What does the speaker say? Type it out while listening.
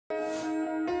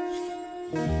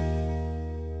Well,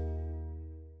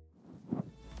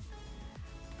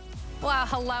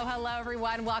 hello,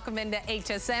 everyone. Welcome into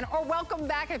HSN, or welcome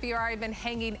back if you've already been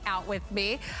hanging out with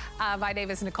me. My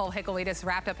name is Nicole Hickle. We just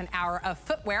wrapped up an hour of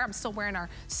footwear. I'm still wearing our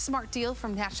Smart Deal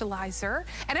from Naturalizer.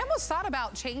 And I almost thought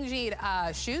about changing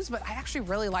shoes, but I actually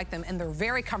really like them, and they're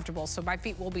very comfortable, so my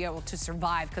feet will be able to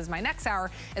survive, because my next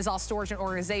hour is all storage and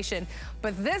organization.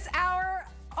 But this hour,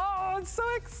 oh, I'm so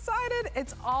excited.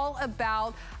 It's all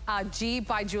about G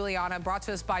by Giuliana, brought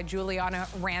to us by Giuliana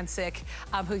Rancic,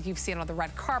 who you've seen on the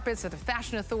red carpets at the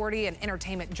Fashion Authority, and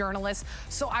entertainment journalist.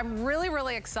 So I'm really,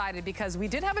 really excited, because we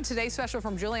did have a Today Special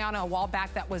from Giuliana a while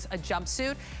back that was a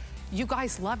jumpsuit. You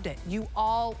guys loved it. You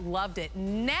all loved it.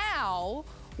 Now,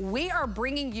 we are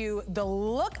bringing you the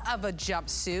look of a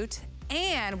jumpsuit,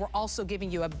 and we're also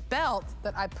giving you a belt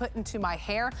that I put into my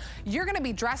hair. You're gonna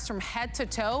be dressed from head to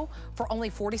toe for only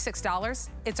 $46.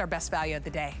 It's our best value of the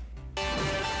day.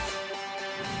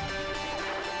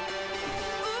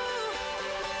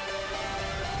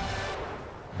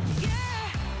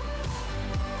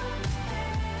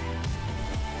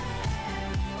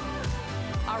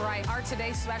 Our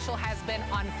Today Special has been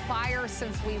on fire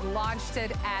since we launched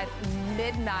it at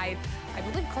midnight. I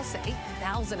believe close to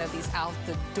 8,000 of these out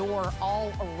the door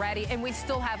already, and we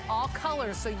still have all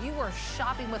colors, so you are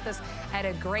shopping with us at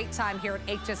a great time here at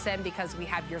HSN, because we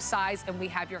have your size and we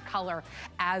have your color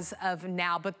as of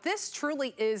now. But this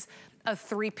truly is a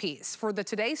three-piece. For the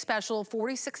Today Special,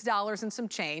 $46 and some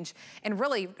change. And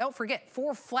really, don't forget,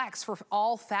 4 flex for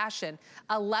all fashion.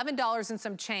 $11 and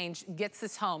some change gets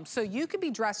this home. So you could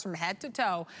be dressed from head to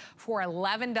toe for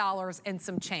 $11 and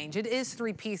some change. It is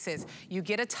 3 pieces. You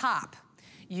get a top,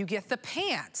 you get the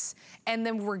pants, and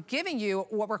then we're giving you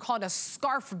what we're calling a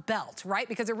scarf belt, right?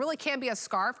 Because it really can be a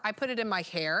scarf. I put it in my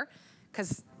hair,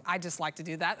 because I just like to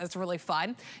do that. That's really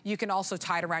fun. You can also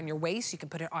tie it around your waist. You can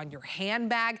put it on your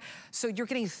handbag. So you're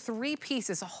getting 3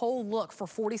 pieces, a whole look for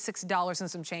 $46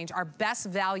 and some change, our best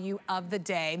value of the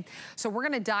day. So we're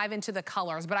gonna dive into the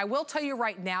colors, but I will tell you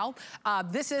right now,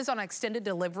 this is on extended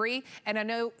delivery, and I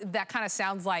know that kind of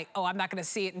sounds like, oh, I'm not gonna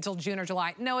see it until June or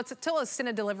July. No, it's until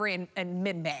extended delivery in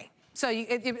mid-May. So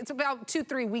it's about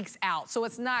 2-3 weeks out. So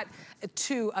it's not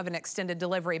too of an extended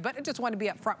delivery, but I just want to be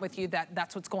upfront with you that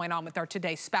that's what's going on with our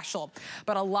Today Special.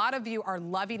 But a lot of you are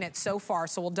loving it so far.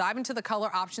 So we'll dive into the color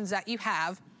options that you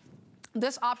have.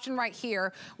 This option right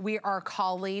here, we are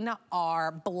calling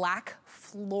our black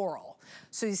floral.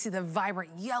 So you see the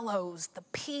vibrant yellows, the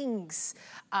pinks,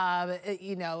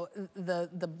 you know,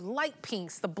 the light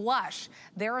pinks, the blush.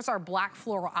 There is our black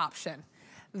floral option.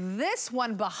 This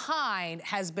one behind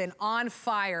has been on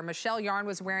fire. Michelle Yarn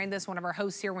was wearing this, one of our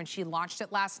hosts here, when she launched it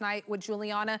last night with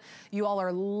Giuliana. You all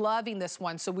are loving this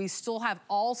one. So we still have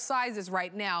all sizes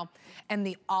right now, and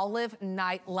the olive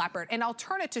night leopard. And I'll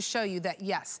turn it to show you that,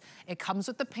 yes, it comes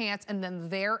with the pants, and then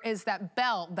there is that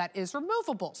belt that is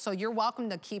removable. So you're welcome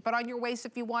to keep it on your waist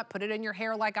if you want, put it in your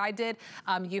hair like I did.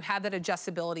 You have that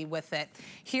adjustability with it.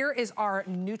 Here is our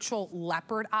neutral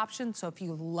leopard option. So if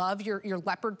you love your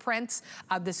leopard prints,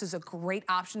 this is a great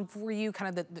option for you,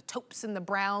 kind of the taupes and the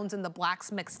browns and the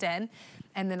blacks mixed in.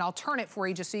 And then I'll turn it for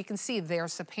you just so you can see.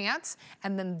 There's the pants,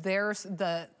 and then there's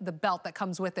the belt that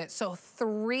comes with it. So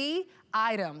 3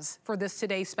 items for this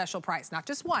Today Special price, not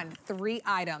just 1, 3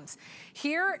 items.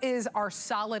 Here is our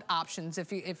solid options.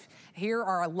 Here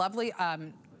are a lovely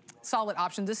solid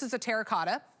option. This is a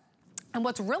terracotta. And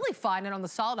what's really fun, and on the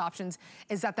solid options,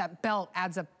 is that belt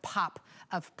adds a pop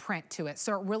of print to it.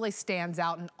 So it really stands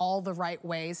out in all the right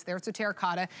ways. There's the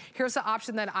terracotta. Here's the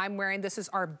option that I'm wearing. This is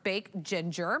our baked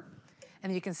ginger.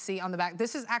 And you can see on the back,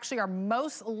 this is actually our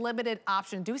most limited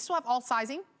option. Do we still have all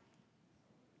sizing?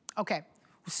 Okay.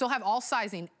 We still have all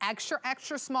sizing. Extra,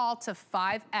 extra small to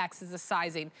 5X is the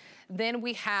sizing. Then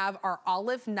we have our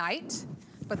olive night.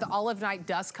 But the olive night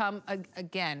does come,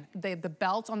 again, the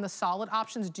belts on the solid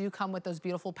options do come with those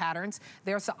beautiful patterns.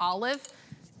 There's the olive,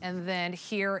 and then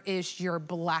here is your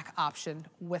black option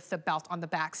with the belt on the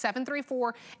back.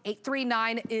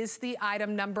 734-839 is the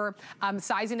item number.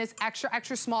 Sizing is extra,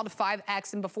 extra small to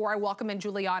 5X. And before I welcome in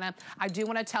Giuliana, I do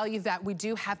want to tell you that we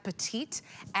do have petite,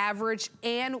 average,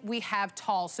 and we have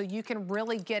tall. So you can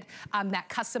really get that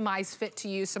customized fit to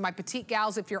you. So my petite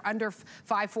gals, if you're under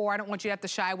 5'4", I don't want you to have to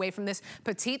shy away from this.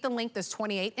 Petite, the length is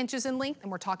 28 inches in length,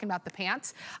 and we're talking about the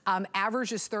pants.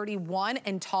 Average is 31,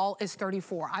 and tall is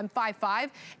 34. I'm 5'5",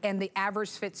 and the average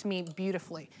fits me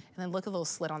beautifully. And then look at the little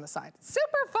slit on the side.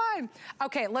 Super fun.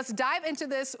 Okay, let's dive into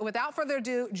this. Without further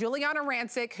ado, Giuliana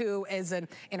Rancic, who is an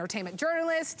entertainment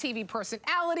journalist, TV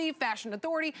personality, fashion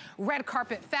authority, red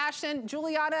carpet fashion.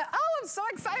 Giuliana, oh, I'm so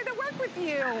excited to work with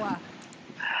you.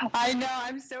 I know.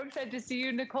 I'm so excited to see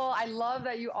you, Nicole. I love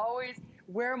that you always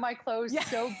wear my clothes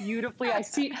so beautifully.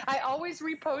 I always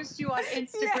repost you on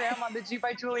Instagram, on the G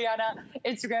by Giuliana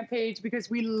Instagram page, because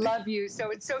we love you. So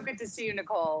it's so good to see you,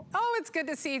 Nicole. Oh, it's good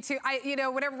to see you too. You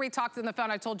know, whenever we talked on the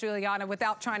phone, I told Giuliana,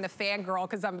 without trying to fangirl,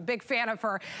 because I'm a big fan of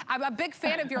her, I'm a big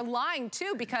fan of your line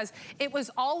too, because it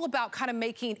was all about kind of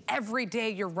making every day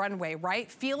your runway, right?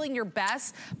 Feeling your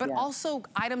best, but also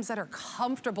items that are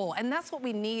comfortable. And that's what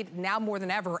we need now more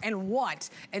than ever, and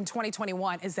want in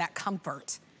 2021 is that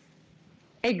comfort.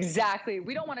 Exactly.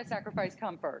 We don't want to sacrifice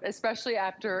comfort, especially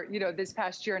after, you know, this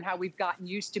past year and how we've gotten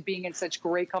used to being in such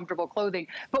great, comfortable clothing.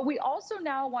 But we also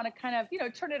now want to kind of, you know,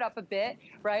 turn it up a bit,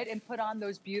 right? And put on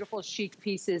those beautiful chic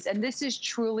pieces. And this is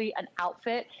truly an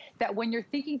outfit that when you're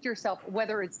thinking to yourself,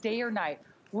 whether it's day or night,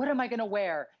 what am I going to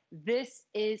wear? This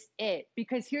is it.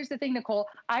 Because here's the thing, Nicole,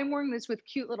 I'm wearing this with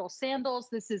cute little sandals.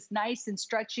 This is nice and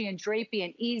stretchy and drapey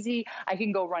and easy. I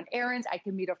can go run errands. I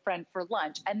can meet a friend for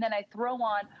lunch. And then I throw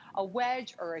on a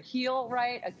wedge or a heel,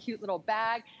 right? A cute little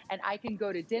bag. And I can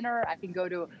go to dinner. I can go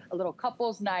to a little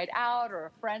couple's night out or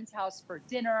a friend's house for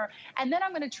dinner. And then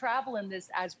I'm going to travel in this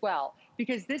as well,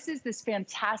 because this is this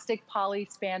fantastic poly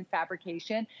span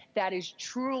fabrication that is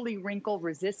truly wrinkle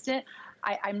resistant.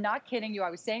 I'm not kidding you.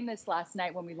 I was saying this last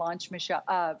night when we launched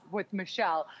with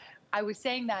Michelle. I was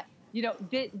saying that, you know,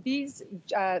 these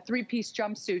three-piece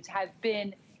jumpsuits have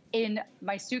been in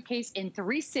my suitcase in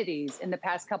 3 cities in the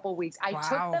past couple of weeks. I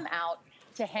took them out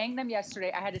to hang them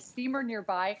yesterday. I had a steamer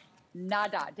nearby.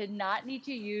 Nada. Did not need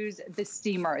to use the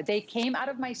steamer. They came out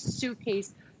of my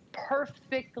suitcase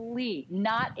perfectly.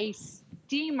 Not a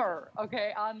steamer,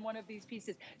 okay, on one of these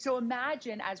pieces. So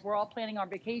imagine, as we're all planning our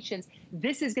vacations,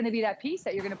 this is going to be that piece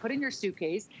that you're going to put in your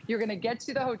suitcase. You're going to get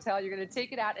to the hotel, you're going to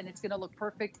take it out, and it's going to look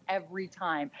perfect every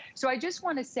time. So I just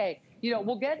want to say, you know,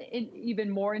 we'll get even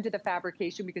more into the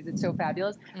fabrication because it's so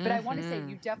fabulous. But I want to say,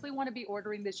 you definitely want to be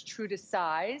ordering this true to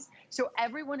size. So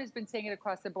everyone has been saying it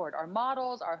across the board. Our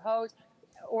models, our hosts,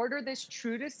 order this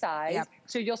true to size.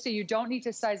 So you'll see you don't need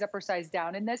to size up or size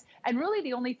down in this. And really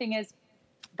the only thing is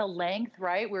the length,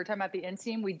 right? We were talking about the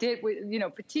inseam. You know,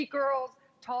 petite girls,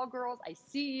 tall girls, I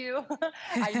see you.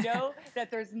 I know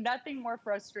that there's nothing more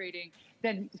frustrating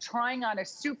than trying on a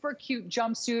super cute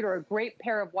jumpsuit or a great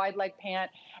pair of wide leg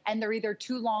pant, and they're either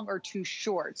too long or too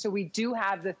short. So we do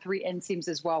have the 3 inseams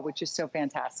as well, which is so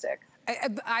fantastic.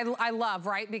 I love,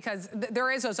 right? Because there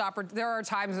are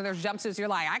times when there's jumpsuits you're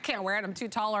like, I can't wear it. I'm too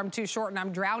tall or I'm too short and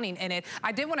I'm drowning in it.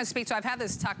 I did want to speak, so I've had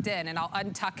this tucked in and I'll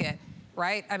untuck it,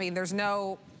 right? I mean, there's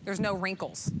no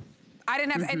wrinkles. I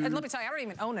didn't have, and let me tell you, I don't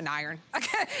even own an iron.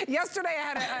 Yesterday I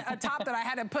had a top that I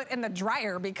had to put in the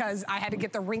dryer because I had to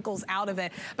get the wrinkles out of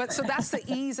it. But so that's the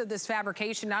ease of this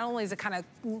fabrication. Not only is it kind of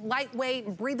lightweight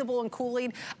and breathable and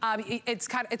cooling,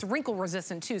 it's wrinkle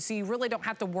resistant too. So you really don't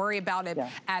have to worry about it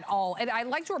at all. And I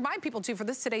like to remind people too, for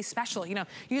this today's special, you know,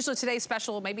 usually today's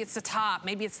special, maybe it's the top,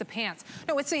 maybe it's the pants.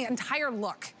 No, it's the entire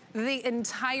look. The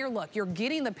entire look. You're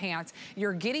getting the pants,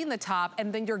 you're getting the top,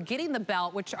 and then you're getting the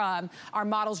belt, which our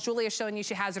models, Julia's showing you,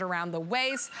 she has it around the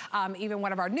waist. Even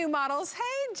one of our new models, hey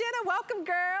Jenna, welcome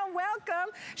girl,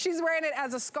 welcome. She's wearing it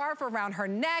as a scarf around her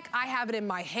neck. I have it in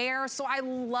my hair. So I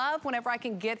love whenever I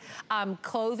can get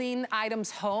clothing items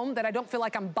home that I don't feel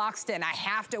like I'm boxed in. I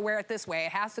have to wear it this way,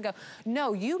 it has to go.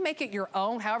 No, you make it your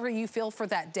own, however you feel for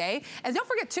that day. And don't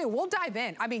forget too, we'll dive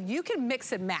in. I mean, you can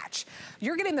mix and match.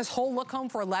 You're getting this whole look home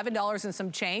for $11 and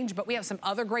some change, but we have some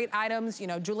other great items. You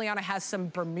know, Giuliana has some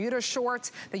Bermuda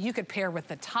shorts that you could pair with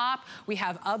the top. We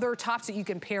have other tops that you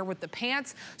can pair with the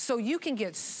pants. So you can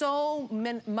get so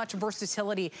much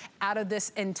versatility out of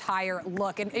this entire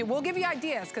look. And it will give you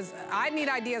ideas, because I need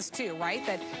ideas too, right?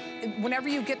 That whenever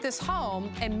you get this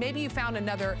home, and maybe you found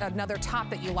another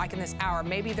top that you like in this hour,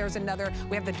 maybe there's another,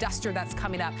 we have the duster that's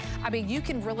coming up. I mean, you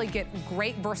can really get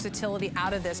great versatility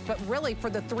out of this, but really for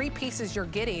the 3 pieces you're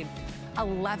getting,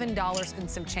 $11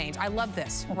 and some change. I love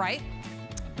this, right?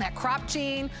 That crop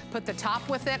jean, put the top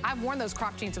with it. I've worn those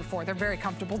crop jeans before. They're very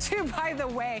comfortable too, by the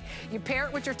way. You pair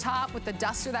it with your top, with the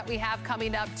duster that we have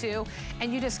coming up too,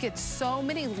 and you just get so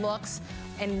many looks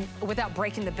and without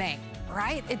breaking the bank.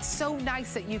 Right? It's so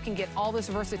nice that you can get all this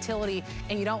versatility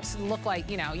and you don't look like,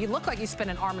 you know, you look like you spent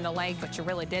an arm and a leg, but you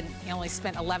really didn't. You only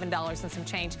spent $11 and some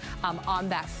change on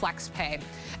that flex pay.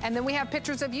 And then we have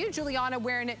pictures of you, Giuliana,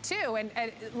 wearing it too. And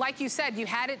like you said, you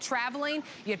had it traveling,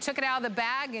 you took it out of the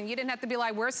bag, and you didn't have to be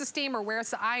like, where's the steamer,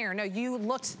 where's the iron? No, you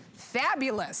looked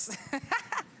fabulous.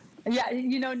 Yeah,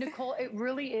 you know, Nicole, it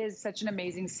really is such an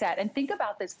amazing set. And think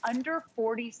about this, under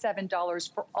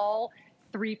 $47 for all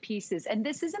 3 pieces. And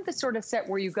this isn't the sort of set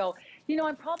where you go, you know,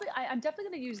 I'm definitely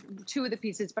going to use 2 of the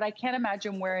pieces, but I can't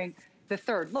imagine wearing the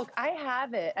third. Look, I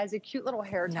have it as a cute little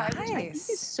hair tie, which I think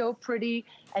is so pretty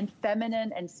and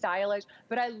feminine and stylish,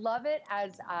 but I love it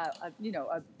as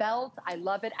a belt. I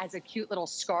love it as a cute little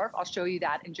scarf. I'll show you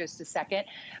that in just a second.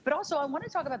 But also I want to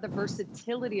talk about the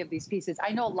versatility of these pieces.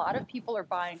 I know a lot of people are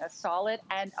buying a solid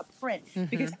and a print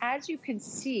because as you can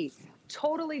see,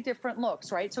 totally different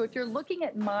looks, right? So if you're looking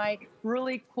at my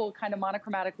really cool kind of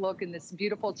monochromatic look in this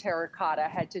beautiful terracotta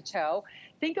head to toe,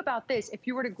 think about this. If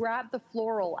you were to grab the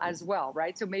floral as well,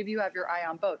 right? So maybe you have your eye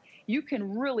on both. You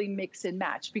can really mix and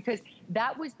match because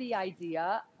that was the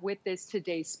idea with this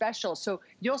today's special. So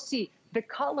you'll see the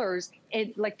colors,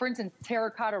 like for instance,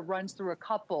 terracotta runs through a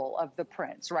couple of the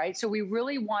prints, right? So we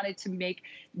really wanted to make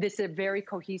this a very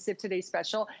cohesive today's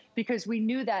special because we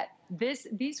knew that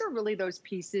these are really those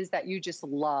pieces that you just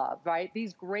love, right?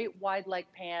 These great wide leg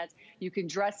pants, you can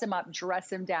dress them up, dress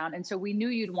them down. And so we knew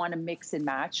you'd want to mix and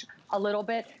match a little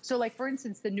bit. So like for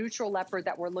instance, the neutral leopard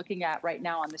that we're looking at right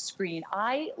now on the screen,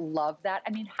 I love that. I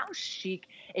mean, how chic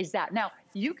is that? Now,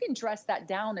 you can dress that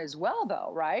down as well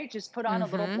though, right? Just put on a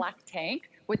little black tank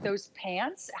with those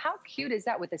pants. How cute is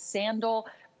that with a sandal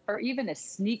or even a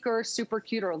sneaker, super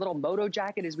cute, or a little moto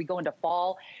jacket as we go into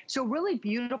fall. So really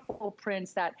beautiful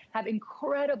prints that have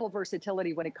incredible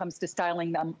versatility when it comes to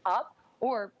styling them up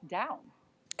or down.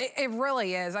 It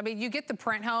really is. I mean, you get the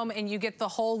print home and you get the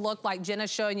whole look like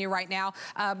Jenna's showing you right now.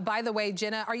 By the way,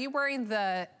 Jenna, are you wearing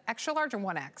the extra large or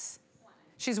 1X?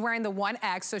 She's wearing the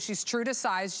 1X, so she's true to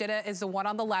size. Jenna is the one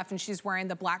on the left, and she's wearing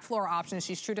the black floral option.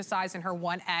 She's true to size in her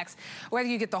 1X. Whether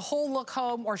you get the whole look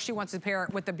home or she wants to pair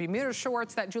it with the Bermuda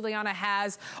shorts that Giuliana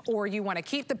has, or you want to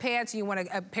keep the pants, you want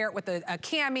to pair it with a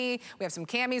cami. We have some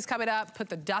camis coming up, put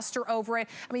the duster over it.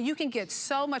 I mean, you can get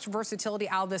so much versatility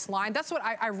out of this line. That's what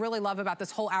I really love about this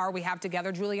whole hour we have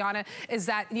together, Giuliana, is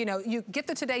that, you know, you get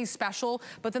the today's special,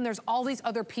 but then there's all these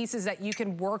other pieces that you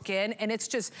can work in, and it's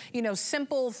just, you know,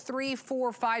 simple 3,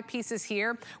 4, 5 pieces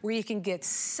here where you can get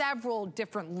several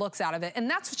different looks out of it. And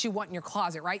that's what you want in your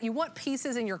closet, right? You want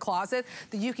pieces in your closet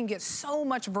that you can get so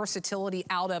much versatility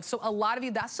out of. So a lot of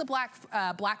you, that's the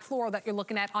black floral that you're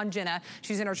looking at on Jenna.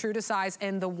 She's in her true to size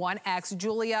in the 1X.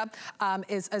 Julia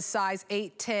is a size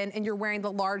 8'10", and you're wearing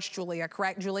the large, Julia,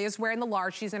 correct? Julia's wearing the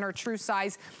large. She's in her true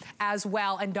size as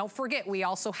well. And don't forget, we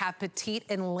also have petite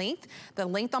in length. The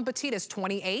length on petite is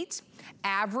 28.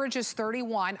 Average is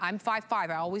 31. I'm 5'5".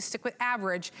 I always stick with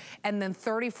average. And then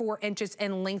 34 inches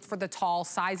in length for the tall.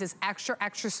 Sizes extra,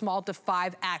 extra small to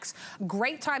 5X.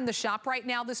 Great time to shop right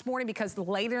now this morning because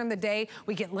later in the day,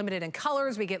 we get limited in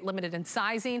colors, we get limited in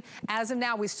sizing. As of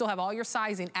now, we still have all your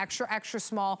sizing, extra, extra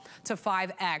small to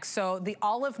 5X. So the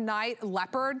olive night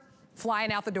leopard,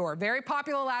 flying out the door. Very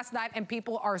popular last night, and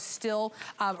people are still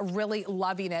really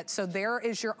loving it. So there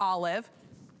is your olive.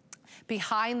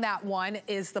 Behind that one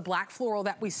is the black floral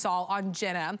that we saw on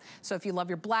Jenna. So if you love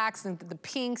your blacks and the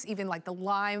pinks, even like the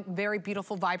lime, very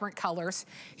beautiful, vibrant colors.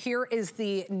 Here is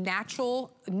the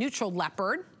neutral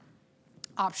leopard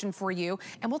option for you.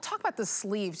 And we'll talk about the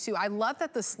sleeve too. I love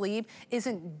that the sleeve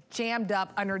isn't jammed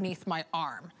up underneath my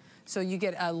arm. So you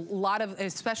get a lot of,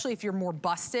 especially if you're more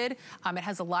busted, it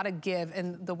has a lot of give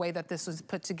in the way that this was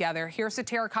put together. Here's the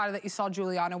terracotta that you saw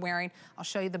Giuliana wearing. I'll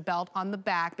show you the belt on the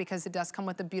back because it does come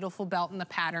with a beautiful belt and the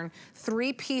pattern.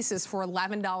 3 pieces for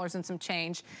 $11 and some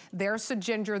change. There's the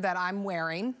ginger that I'm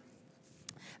wearing.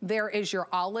 There is your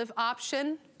olive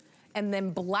option. And then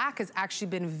black has actually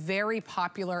been very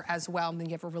popular as well. And then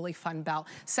you have a really fun belt.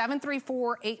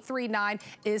 734-839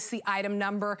 is the item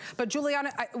number. But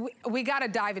Giuliana, we gotta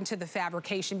dive into the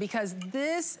fabrication because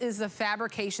this is the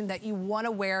fabrication that you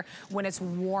wanna wear when it's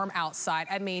warm outside.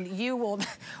 I mean, you will,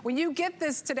 when you get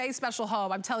this today's special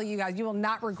home, I'm telling you guys, you will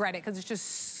not regret it because it's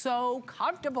just so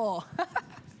comfortable.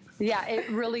 Yeah, it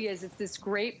really is. It's this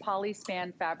great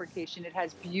polyspan fabrication. It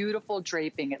has beautiful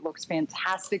draping. It looks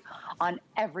fantastic on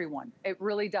everyone. It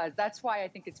really does. That's why I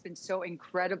think it's been so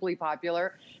incredibly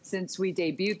popular since we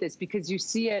debuted this, because you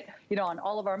see it, you know, on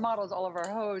all of our models, all of our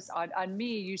hosts, on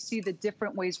me, you see the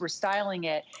different ways we're styling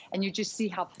it, and you just see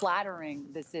how flattering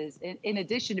this is, in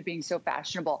addition to being so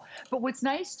fashionable. But what's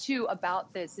nice too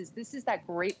about this is that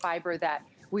great fiber that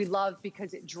we love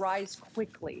because it dries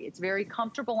quickly. It's very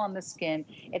comfortable on the skin.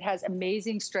 It has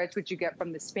amazing stretch, which you get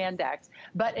from the spandex,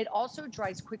 but it also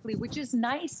dries quickly, which is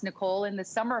nice, Nicole, in the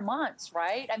summer months,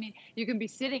 right? I mean, you can be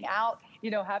sitting out,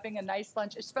 you know, having a nice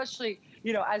lunch, especially,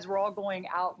 you know, as we're all going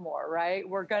out more, right?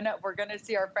 We're gonna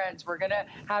see our friends. We're gonna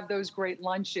have those great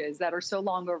lunches that are so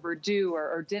long overdue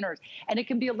or dinners, and it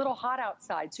can be a little hot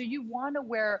outside. So you wanna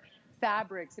wear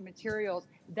fabrics and materials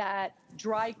that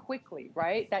dry quickly,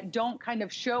 right? That don't kind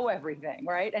of show everything,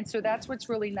 right? And so that's what's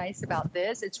really nice about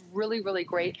this. It's really, really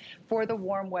great for the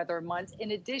warm weather months,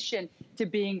 in addition to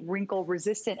being wrinkle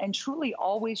resistant and truly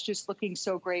always just looking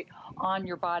so great on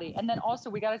your body. And then also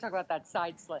we got to talk about that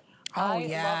side slit. Oh, I love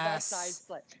that side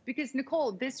slit because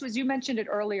Nicole, this was, you mentioned it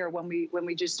earlier when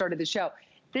we just started the show.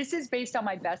 This is based on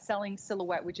my best-selling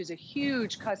silhouette, which is a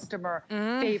huge customer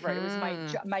favorite. It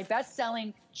was my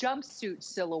best-selling jumpsuit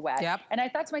silhouette. Yep. And I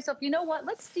thought to myself, you know what?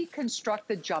 Let's deconstruct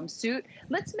the jumpsuit.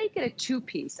 Let's make it a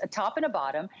two-piece, a top and a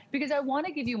bottom, because I want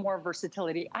to give you more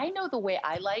versatility. I know the way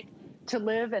I like to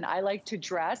live and I like to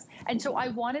dress. And so I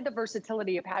wanted the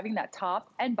versatility of having that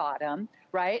top and bottom,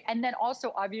 right? And then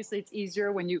also, obviously, it's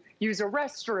easier when you use a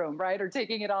restroom, right? Or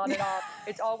taking it on and off.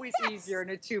 It's always easier in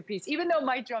a two-piece. Even though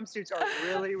my jumpsuits are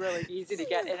really, really easy to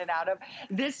get in and out of,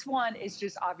 this one is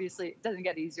just obviously, it doesn't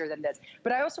get easier than this.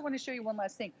 But I also want to show you one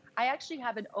last thing. I actually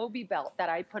have an obi belt that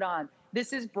I put on.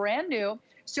 This is brand new.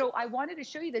 So I wanted to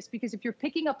show you this because if you're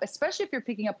picking up, especially if you're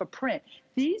picking up a print,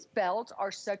 these belts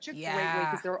are such a great way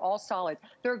because they're all solid.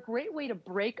 They're a great way to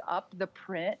break up the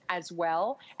print as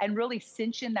well and really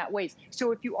cinch in that waist.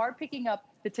 So if you are picking up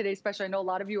the Today Special, I know a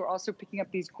lot of you are also picking up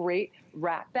these great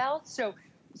wrap belts. So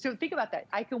think about that.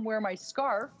 I can wear my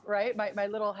scarf, right? My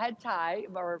little head tie,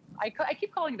 or I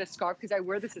keep calling it a scarf because I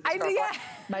wear this as a scarf. Yeah.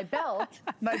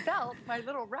 My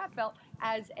little wrap belt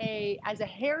as a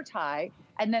hair tie,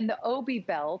 and then the obi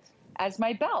belt as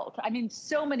my belt. I mean,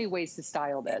 so many ways to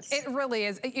style this. It really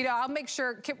is. You know, I'll make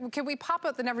sure, can we pop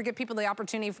up the never give people the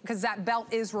opportunity, because that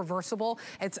belt is reversible.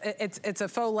 It's a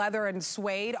faux leather and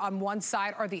suede on one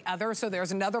side or the other, so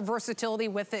there's another versatility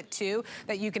with it too,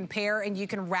 that you can pair and you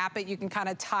can wrap it, you can kind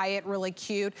of tie it really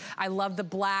cute. I love the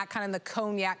black, kind of the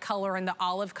cognac color and the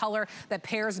olive color that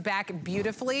pairs back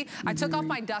beautifully. I took off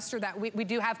my duster that we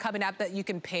do have coming up that you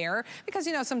can pair, because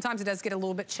you know, sometimes it does get a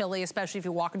little bit chilly, especially if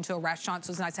you walk into a restaurant,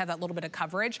 so it's nice to have that little bit of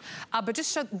coverage, but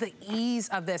just show the ease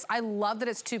of this. I love that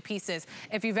it's two pieces.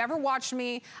 If you've ever watched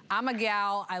me, I'm a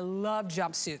gal, I love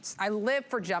jumpsuits. I live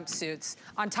for jumpsuits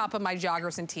on top of my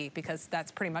joggers and tee, because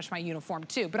that's pretty much my uniform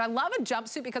too. But I love a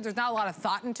jumpsuit because there's not a lot of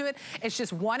thought into it. It's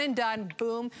just one and done,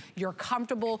 boom, you're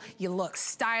comfortable, you look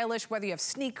stylish, whether you have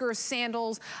sneakers,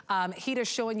 sandals. Hita's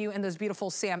showing you in those beautiful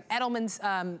Sam Edelman's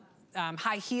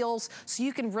high heels, so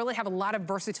you can really have a lot of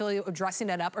versatility of dressing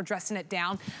it up or dressing it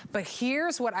down. But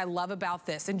here's what I love about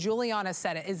this, and Giuliana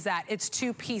said it, is that it's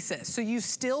two pieces. So you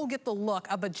still get the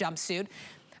look of a jumpsuit,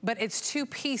 but it's two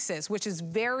pieces, which is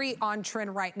very on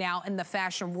trend right now in the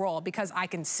fashion world, because I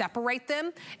can separate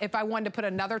them. If I wanted to put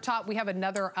another top, we have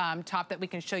another top that we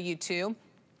can show you too,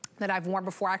 that I've worn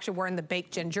before, actually wearing the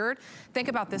baked ginger. Think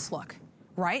about this look.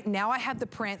 Right, now I have the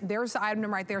print. There's the item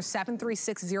number right there,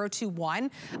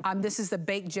 736021. This is the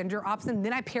baked ginger option.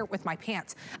 Then I pair it with my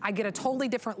pants. I get a totally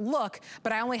different look,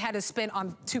 but I only had to spend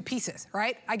on two pieces,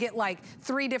 right? I get like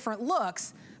 3 different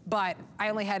looks, but I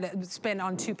only had to spend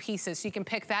on 2 pieces, so you can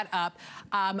pick that up.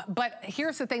 But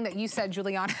here's the thing that you said,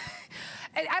 Giuliana.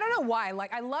 And I don't know why,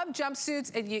 like, I love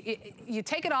jumpsuits, and you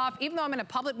take it off, even though I'm in a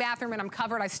public bathroom and I'm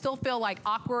covered, I still feel like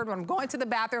awkward when I'm going to the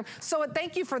bathroom. So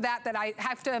thank you for that I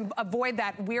have to avoid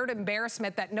that weird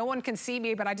embarrassment that no one can see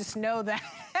me, but I just know that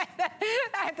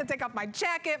I have to take off my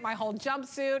jacket, my whole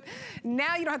jumpsuit.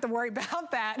 Now you don't have to worry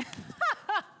about that.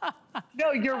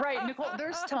 No, you're right, Nicole.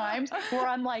 There's times where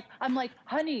I'm like,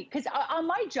 honey, because on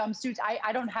my jumpsuits,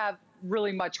 I don't have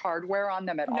really much hardware on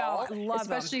them at all. I love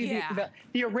especially them. Yeah.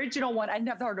 the original one. I didn't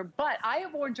have the hardware, but I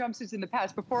have worn jumpsuits in the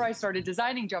past before I started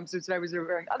designing jumpsuits, and I was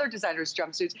wearing other designers'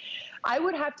 jumpsuits. I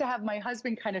would have to have my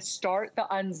husband kind of start the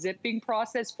unzipping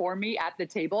process for me at the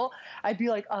table. I'd be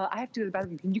like, I have to go to the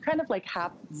bathroom. Can you kind of like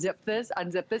half zip this,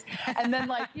 unzip this? And then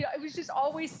like, you know, it was just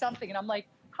always something. And I'm like,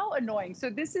 how annoying. So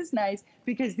this is nice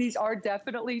because these are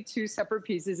definitely 2 separate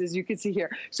pieces, as you can see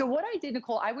here. So what I did,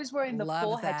 Nicole, I was wearing the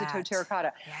full head to toe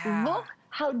terracotta. Yeah. Look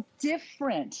how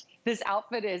different this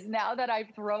outfit is now that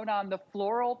I've thrown on the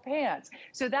floral pants.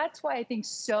 So that's why I think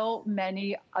so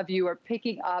many of you are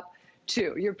picking up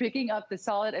too. You're picking up the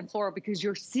solid and floral because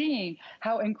you're seeing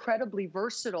how incredibly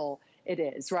versatile it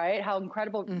is, right? How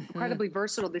incredibly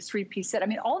versatile this 3-piece set. I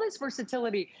mean, all this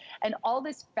versatility and all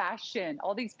this fashion,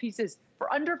 all these pieces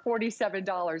for under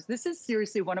 $47. This is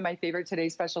seriously one of my favorite Today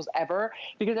Specials ever,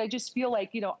 because I just feel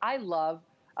like, you know, I love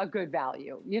a good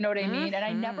value. You know what I mean? And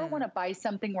I never want to buy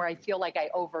something where I feel like I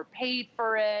overpaid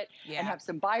for it and have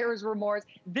some buyer's remorse.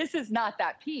 This is not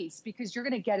that piece, because you're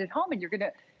going to get it home and you're going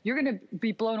to you're going to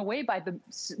be blown away by the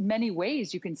many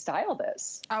ways you can style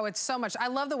this. Oh, it's so much. I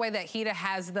love the way that Hita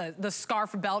has the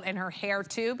scarf belt in her hair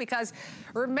too, because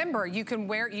remember, you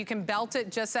can belt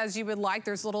it just as you would like.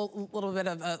 There's a little bit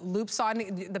of loops on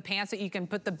the pants that you can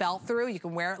put the belt through. You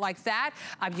can wear it like that.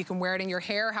 You can wear it in your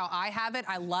hair, how I have it.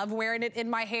 I love wearing it in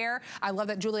my hair. I love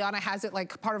that Giuliana has it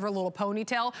like part of her little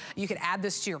ponytail. You could add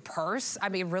this to your purse. I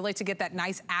mean, really to get that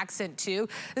nice accent too.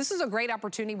 This is a great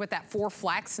opportunity with that 4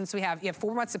 flex, since you have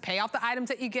 4 months to pay off the items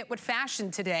that you get with fashion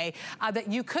today,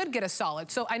 that you could get a solid.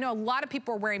 So I know a lot of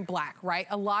people are wearing black, right?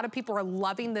 A lot of people are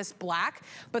loving this black,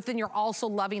 but then you're also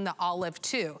loving the olive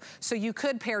too. So you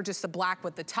could pair just the black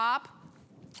with the top,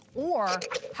 or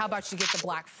how about you get the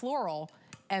black floral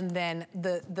and then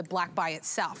the black by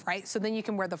itself, right? So then you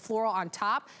can wear the floral on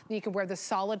top, then you can wear the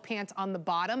solid pants on the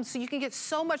bottom. So you can get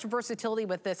so much versatility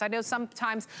with this. I know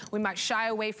sometimes we might shy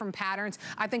away from patterns.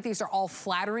 I think these are all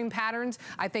flattering patterns.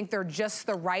 I think they're just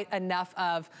the right enough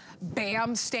of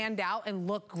bam, stand out and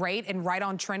look great and right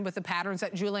on trend with the patterns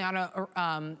that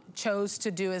Giuliana chose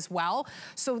to do as well.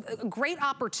 So a great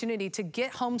opportunity to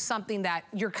get home something that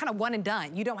you're kind of one and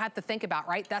done. You don't have to think about,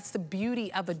 right? That's the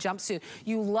beauty of a jumpsuit.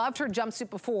 You loved her jumpsuit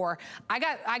before. I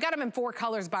got them in 4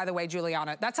 colors, by the way,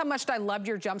 Giuliana. That's how much I loved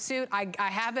your jumpsuit. I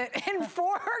have it in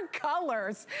 4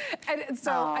 colors. And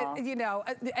so, you know,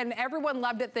 and everyone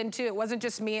loved it then too. It wasn't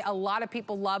just me. A lot of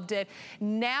people loved it.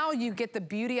 Now you get the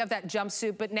beauty of that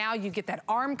jumpsuit, but now you get that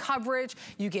arm coverage.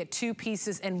 You get 2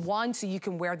 pieces in one, so you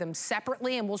can wear them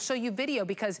separately. And we'll show you video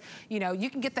because, you know,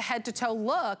 you can get the head to toe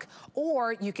look,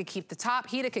 or you could keep the top.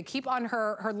 Hita could keep on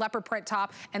her leopard print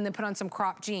top and then put on some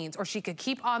crop jeans, or she could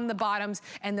keep on the bottoms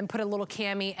and then put a little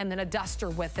cami and then a duster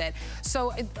with it.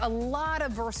 So a lot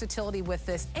of versatility with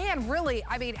this. And really,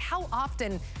 I mean, how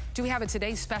often do we have a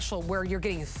Today's Special where you're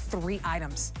getting 3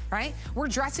 items, right? We're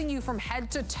dressing you from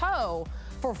head to toe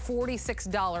for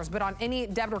 $46, but on any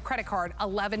debit or credit card,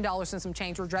 $11 and some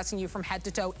change. We're dressing you from head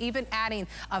to toe, even adding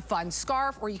a fun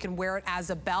scarf, or you can wear it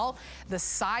as a belt. The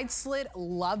side slit,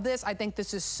 love this. I think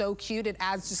this is so cute. It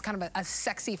adds just kind of a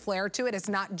sexy flair to it. It's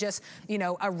not just, you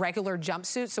know, a regular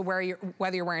jumpsuit. So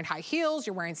whether you're wearing high heels,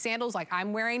 you're wearing sandals like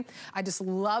I'm wearing, I just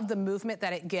love the movement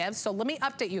that it gives. So let me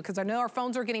update you, because I know our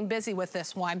phones are getting busy with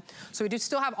this one. So we do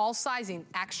still have all sizing,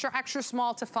 extra, extra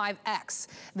small to 5X.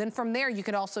 Then from there, you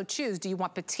can also choose, do you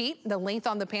want petite? The length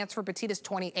on the pants for petite is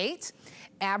 28.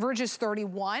 Average is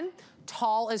 31.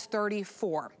 Tall is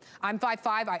 34. I'm 5'5".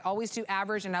 I always do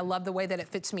average, and I love the way that it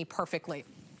fits me perfectly.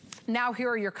 Now here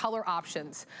are your color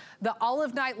options. The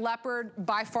Olive Night Leopard,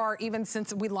 by far, even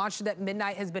since we launched it at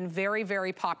midnight, has been very,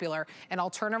 very popular. And I'll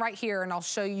turn it right here and I'll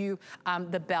show you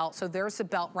the belt. So there's the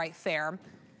belt right there.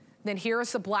 Then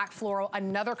here's the black floral,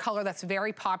 another color that's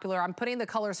very popular. I'm putting the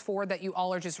colors forward that you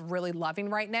all are just really loving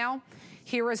right now.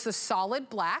 Here is the solid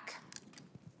black.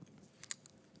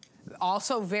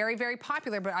 Also very, very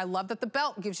popular, but I love that the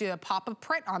belt gives you a pop of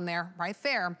print on there, right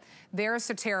there. There's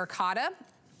the terracotta.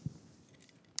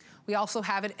 We also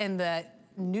have it in the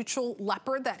neutral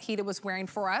leopard that Hita was wearing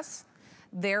for us.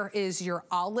 There is your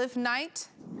Olive Night.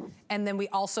 And then we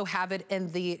also have it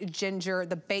in the ginger,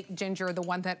 the baked ginger, the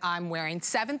one that I'm wearing.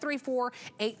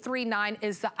 734-839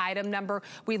 is the item number.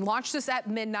 We launched this at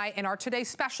midnight, and our today's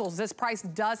specials, this price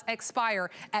does expire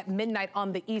at midnight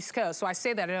on the East Coast. So I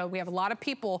say that, I know we have a lot of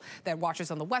people that watch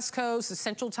us on the West Coast, the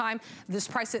Central Time. This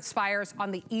price expires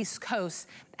on the East Coast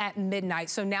at midnight.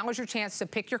 So now is your chance to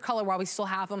pick your color while we still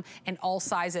have them in all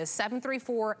sizes.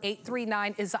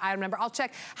 734-839 is the item number. I'll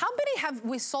check. How many have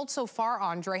we sold so far,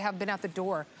 Andre, have been out the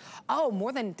door? Oh,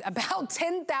 more than about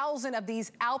 10,000 of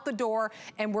these out the door,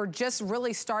 and we're just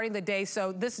really starting the day.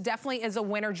 So this definitely is a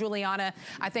winner, Giuliana.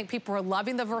 I think people are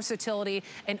loving the versatility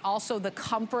and also the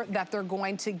comfort that they're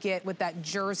going to get with that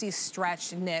jersey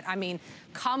stretch knit. I mean,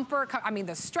 comfort, I mean,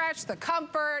 the stretch, the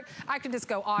comfort. I could just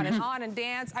go on and on and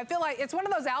dance. I feel like it's one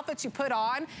of those outfits you put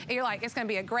on and you're like, it's gonna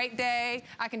be a great day.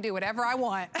 I can do whatever I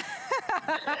want.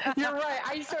 You're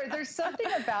right. There's something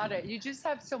about it. You just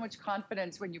have so much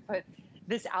confidence when you put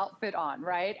this outfit on,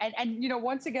 right? And you know,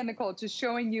 once again, Nicole, just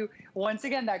showing you once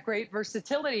again that great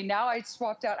versatility. Now I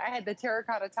swapped out, I had the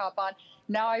terracotta top on.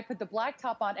 Now I put the black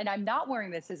top on, and I'm not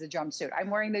wearing this as a jumpsuit. I'm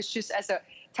wearing this just as a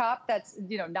top that's,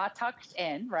 you know, not tucked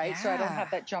in, right? Yeah. So I don't have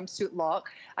that jumpsuit look.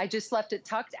 I just left it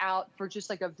tucked out for just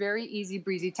like a very easy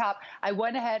breezy top. I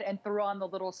went ahead and threw on the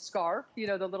little scarf, you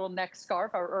know, the little neck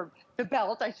scarf, or the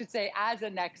belt, I should say, as a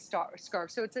neck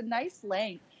scarf. So it's a nice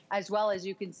length, as well, as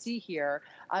you can see here.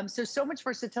 So much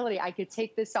versatility. I could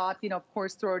take this off, you know, of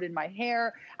course, throw it in my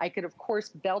hair. I could, of course,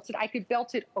 belt it. I could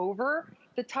belt it over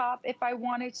the top if I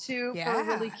wanted to for a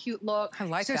really cute look. I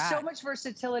like So, that. so much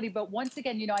versatility. But once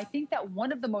again, you know, I think that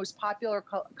one of the most popular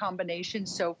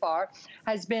combinations so far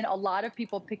has been a lot of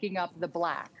people picking up the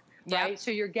black, right?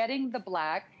 So you're getting the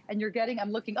black and you're getting,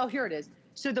 I'm looking, oh, here it is.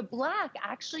 So the black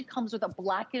actually comes with a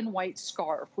black and white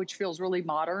scarf, which feels really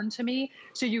modern to me.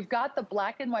 So you've got the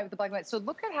black and white with the black and white. So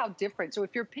look at how different. So if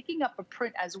you're picking up a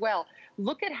print as well,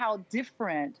 look at how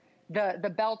different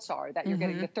the belts are that you're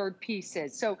getting, the third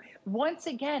pieces. So once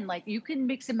again, like you can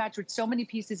mix and match with so many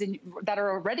pieces that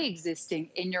are already existing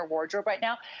in your wardrobe right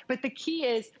now. But the key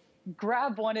is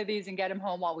grab one of these and get them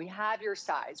home while we have your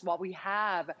size, while we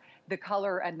have the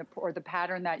color and the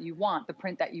pattern that you want, the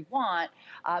print that you want,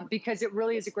 because it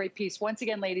really is a great piece. Once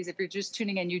again, ladies, if you're just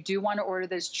tuning in, you do want to order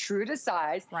this true to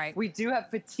size. Right. We do have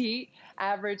petite,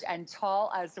 average, and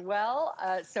tall as well.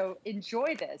 So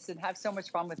enjoy this and have so much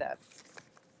fun with it.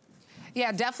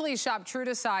 Yeah, definitely shop true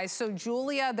to size. So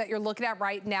Julia that you're looking at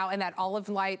right now in that olive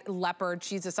light leopard,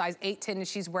 she's a size 8-10 and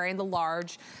she's wearing the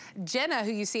large. Jenna,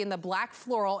 who you see in the black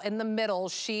floral in the middle,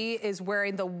 she is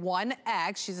wearing the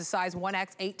 1X. She's a size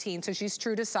 1X 18, so she's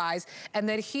true to size. And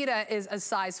then Hita is a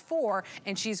size 4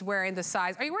 and she's wearing the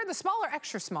size, are you wearing the small or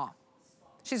extra small?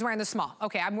 She's wearing the small.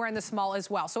 Okay, I'm wearing the small as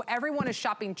well. So everyone is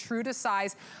shopping true to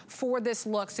size for this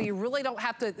look. So you really don't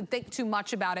have to think too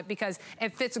much about it because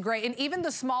it fits great. And even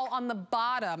the small on the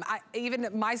bottom, even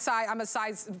my size, I'm a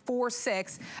size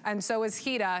 4-6, and so is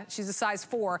Hita. She's a size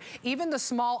 4. Even the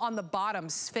small on the bottom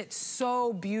fits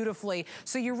so beautifully.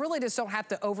 So you really just don't have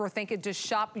to overthink it. Just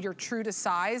shop your true to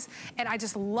size. And I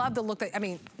just love the look that, I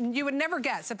mean, you would never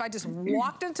guess if I just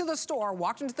walked into the store,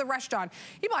 walked into the restaurant,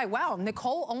 you'd be like, wow,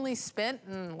 Nicole only spent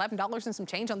 $11 and some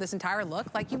change on this entire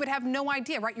look. Like, you would have no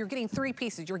idea, right? You're getting 3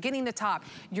 pieces. You're getting the top,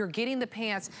 you're getting the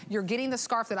pants, you're getting the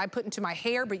scarf that I put into my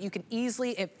hair, but you can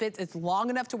easily, it fits, it's long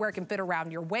enough to where it can fit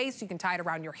around your waist. You can tie it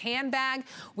around your handbag.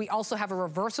 We also have a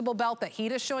reversible belt that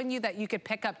Hita's showing you that you could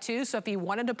pick up too. So if you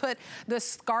wanted to put the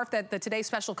scarf that the Today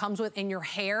Special comes with in your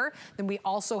hair, then we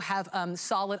also have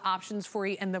solid options for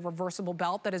you in the reversible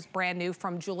belt that is brand new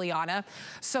from Giuliana.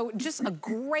 So just a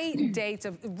great day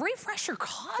to refresh your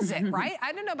closet, right?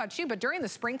 I don't know about you, but during the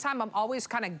springtime, I'm always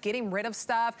kind of getting rid of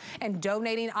stuff and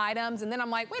donating items. And then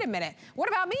I'm like, wait a minute, what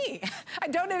about me? I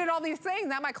donated all these things.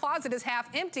 Now my closet is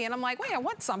half empty. And I'm like, wait, I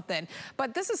want something.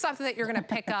 But this is something that you're going to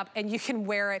pick up and you can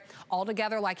wear it all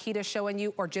together like Hita's showing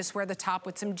you, or just wear the top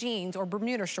with some jeans or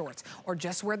Bermuda shorts, or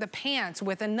just wear the pants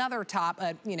with another top,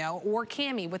 you know, or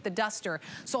cami with the duster.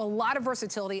 So a lot of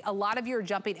versatility. A lot of you are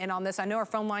jumping in on this. I know our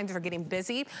phone lines are getting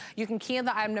busy. You can key in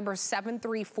the item number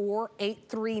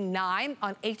 734839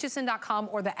 on hsn.com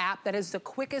or the app. That is the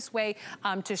quickest way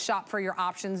to shop for your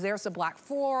options. There's the black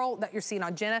floral that you're seeing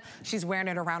on Jenna. She's wearing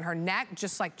it around her neck,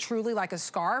 just like truly like a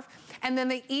scarf. And then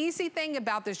the easy thing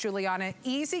about this, Giuliana,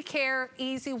 easy care,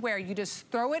 easy wear. You just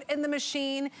throw it in the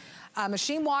machine,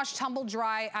 machine wash, tumble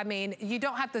dry. I mean, you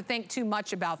don't have to think too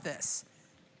much about this.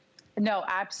 No,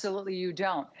 absolutely you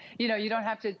don't. You know, you don't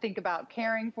have to think about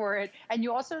caring for it. And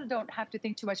you also don't have to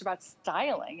think too much about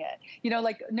styling it. You know,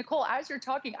 like Nicole, as you're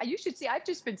talking, you should see, I've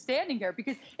just been standing here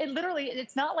because it literally,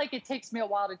 it's not like it takes me a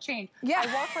while to change. Yeah. I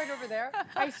walk right over there.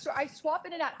 I swap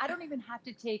in and out. I don't even have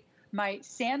to take my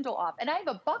sandal off. And I have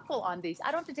a buckle on these.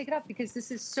 I don't have to take it off because this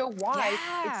is so wide.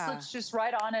 Yeah. It slips just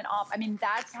right on and off. I mean,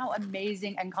 that's how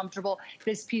amazing and comfortable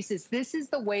this piece is. This is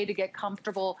the way to get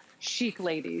comfortable chic,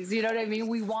 ladies. You know what I mean?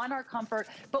 We want our comfort,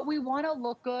 but we want to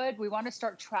look good. We want to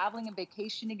start traveling and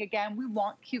vacationing again. We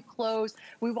want cute clothes.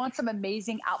 We want some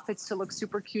amazing outfits to look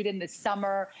super cute in the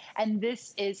summer. And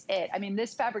this is it. I mean,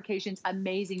 this fabrication's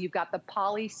amazing. You've got the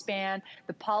poly span.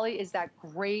 The poly is that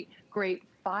great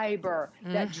fiber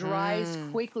that dries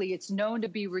quickly. It's known to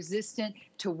be resistant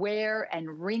to wear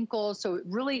and wrinkles. So it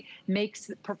really makes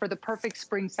for the perfect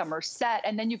spring summer set.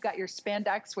 And then you've got your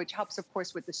spandex, which helps, of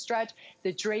course, with the stretch,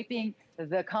 the draping,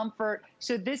 the comfort.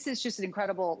 So this is just an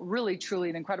incredible, really,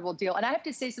 truly an incredible deal. And I have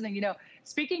to say something, you know,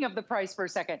 speaking of the price for a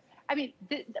second, I mean,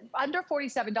 under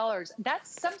 $47,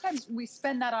 that's sometimes we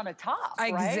spend that on a top,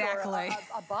 right? Exactly. Or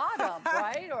a bottom,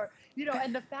 right? Or, you know,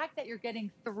 and the fact that you're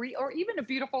getting 3, or even a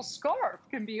beautiful scarf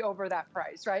can be over that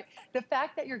price, right? The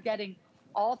fact that you're getting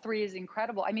all 3 is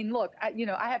incredible. I mean, look, you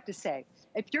know, I have to say,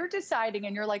 if you're deciding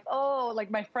and you're like, oh,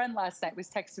 like my friend last night was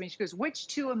texting me, she goes, which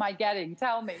 2 am I getting?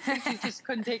 Tell me. She just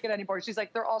couldn't take it anymore. She's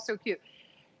like, they're all so cute.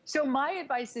 So my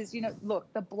advice is, you know,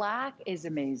 look, the black is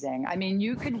amazing. I mean,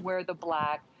 you can wear the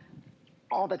black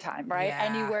all the time, right? Yeah.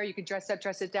 Anywhere you can dress up,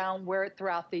 dress it down, wear it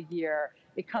throughout the year.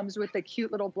 It comes with a cute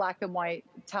little black and white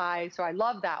tie. So I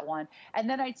love that one. And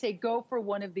then I'd say go for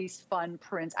one of these fun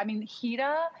prints. I mean,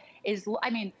 Hita is, I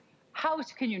mean, how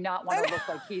can you not want to look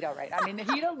like Hida, right? I mean,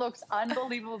 Hida looks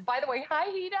unbelievable. By the way, hi,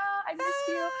 Hida. I missed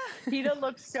you. Hida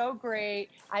looks so great.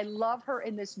 I love her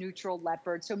in this neutral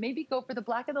leopard. So maybe go for the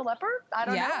black and the leopard. I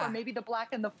don't know. Or maybe the black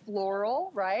and the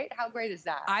floral, right? How great is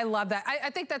that? I love that. I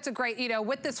think that's a great, you know,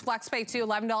 with this flex pay too,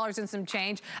 $11 and some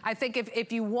change. I think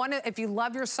if you want to, if you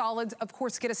love your solids, of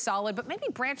course, get a solid, but maybe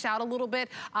branch out a little bit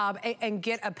and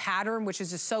get a pattern, which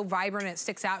is just so vibrant and it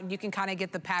sticks out, and you can kind of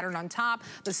get the pattern on top,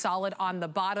 the solid on the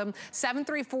bottom.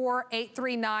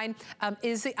 734-839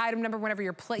 is the item number whenever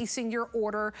you're placing your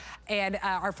order, and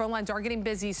our phone lines are getting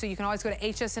busy, so you can always go to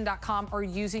hsn.com or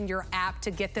using your app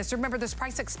to get this. Remember, this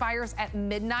price expires at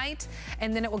midnight,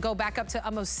 and then it will go back up to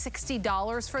almost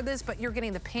 $60 for this, but you're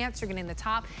getting the pants, you're getting the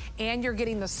top, and you're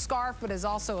getting the scarf, but there's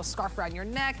also a scarf around your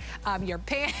neck, your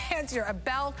pants, your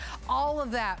belt, all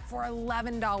of that for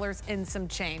 $11 and some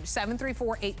change.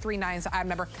 734-839 is the item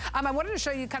number. I wanted to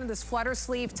show you kind of this flutter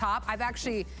sleeve top.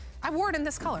 I wore it in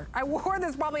this color. I wore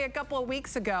this probably a couple of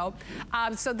weeks ago.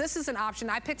 So this is an option.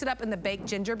 I picked it up in the baked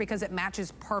ginger because it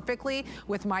matches perfectly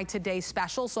with my today's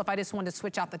special. So if I just wanted to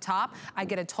switch out the top, I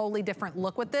get a totally different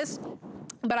look with this.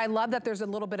 But I love that there's a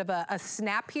little bit of a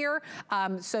snap here,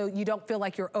 so you don't feel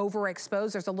like you're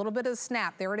overexposed. There's a little bit of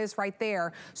snap. There it is right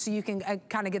there. So you can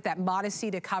kind of get that modesty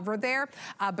to cover there.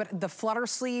 But the flutter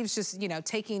sleeves, just, you know,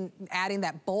 adding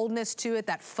that boldness to it,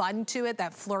 that fun to it,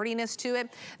 that flirtiness to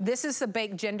it. This is the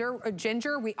baked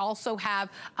ginger. We also have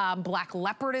black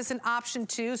leopard as an option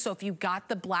too. So if you got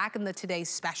the black in the today's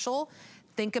special,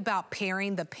 think about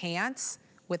pairing the pants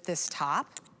with this top,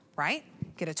 right?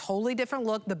 Get a totally different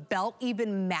look. The belt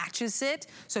even matches it.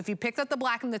 So if you picked up the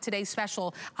black in the today's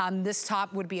special, this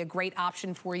top would be a great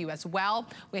option for you as well.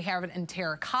 We have it in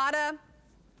terracotta.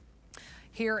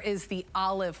 Here is the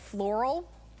olive floral.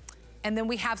 And then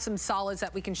we have some solids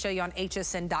that we can show you on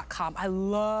hsn.com. I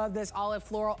love this olive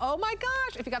floral. Oh my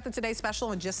gosh, if you got the today's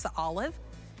special and just the olive,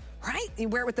 right? You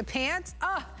wear it with the pants.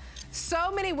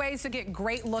 So many ways to get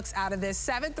great looks out of this.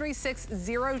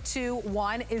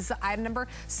 736021 is the item number.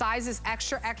 Size is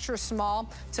extra, extra small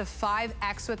to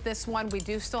 5X with this one. We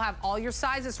do still have all your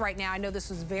sizes right now. I know this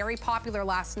was very popular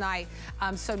last night,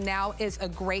 so now is a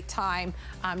great time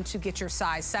to get your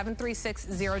size.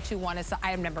 736021 is the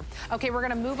item number. Okay, we're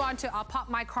gonna move on to, I'll pop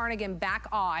my cardigan back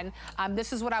on.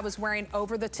 This is what I was wearing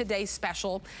over the today's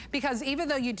special, because even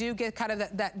though you do get kind of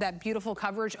that beautiful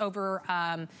coverage over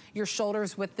your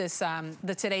shoulders with this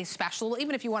the today's special,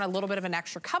 even if you want a little bit of an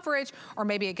extra coverage, or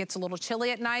maybe it gets a little chilly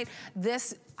at night,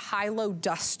 this high-low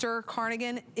duster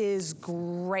cardigan is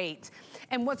great.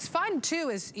 And what's fun too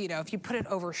is, you know, if you put it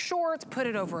over shorts, put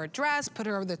it over a dress, put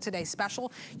it over the today's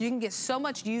special, you can get so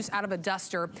much use out of a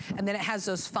duster, and then it has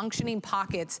those functioning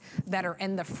pockets that are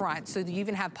in the front. So you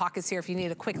even have pockets here if you need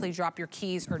to quickly drop your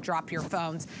keys or drop your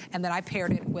phones. And then I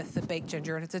paired it with the baked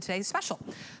ginger, and it's a today's special.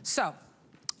 So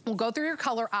we'll go through your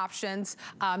color options.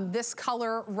 This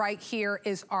color right here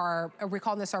is we're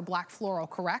calling this our black floral,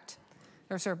 correct?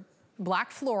 There's our black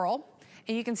floral.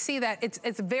 And you can see that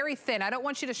it's very thin. I don't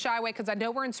want you to shy away because I know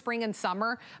we're in spring and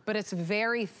summer, but it's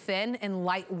very thin and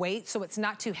lightweight, so it's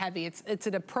not too heavy. It's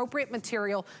an appropriate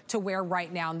material to wear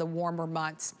right now in the warmer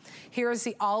months. Here's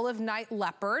the olive night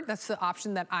leopard. That's the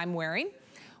option that I'm wearing.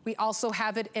 We also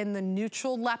have it in the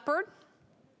neutral leopard.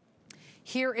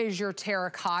 Here is your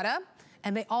terracotta.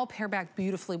 And they all pair back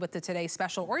beautifully with the today's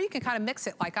special, or you can kind of mix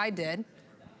it like I did.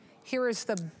 Here is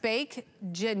the baked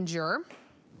ginger,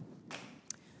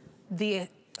 the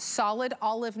solid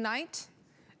olive night,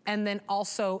 and then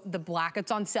also the black.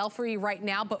 It's on sale for you right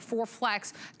now, but for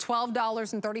flex,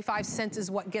 $12.35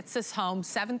 is what gets us home.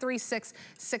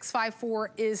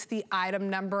 736654 is the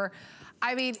item number.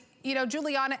 I mean, you know,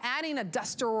 Giuliana, adding a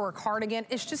duster or a cardigan,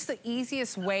 it's just the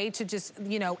easiest way to just,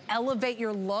 you know, elevate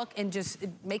your look and just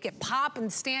make it pop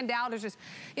and stand out. It's just,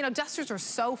 you know, dusters are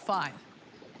so fun.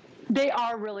 They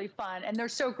are really fun, and they're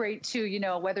so great too, you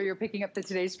know, whether you're picking up the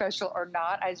today's special or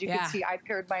not. As you can see, I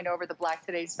paired mine over the black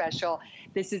today's special.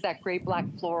 This is that great black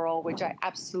floral, which I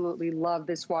absolutely love,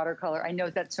 this watercolor. I know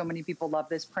that so many people love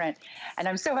this print, and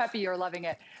I'm so happy you're loving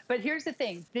it. But here's the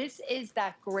thing, this is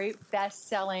that great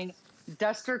best-selling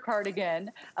duster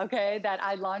cardigan, okay, that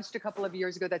I launched a couple of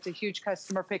years ago. That's a huge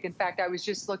customer pick. In fact, I was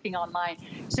just looking online.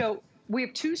 So we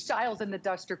have two styles in the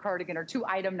duster cardigan, or two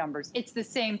item numbers. It's the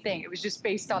same thing. It was just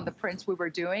based on the prints we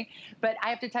were doing. But I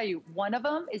have to tell you, one of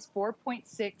them is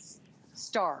 4.6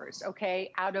 stars,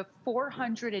 okay, out of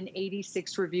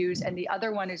 486 reviews, and the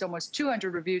other one is almost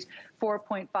 200 reviews,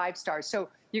 4.5 stars. So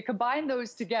you combine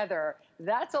those together,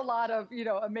 that's a lot of, you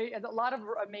know, a lot of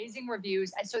amazing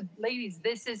reviews. And so, ladies,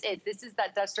 this is it. This is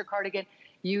that duster cardigan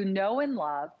you know and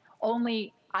love.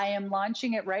 only I am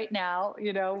launching it right now.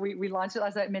 You know, we launched it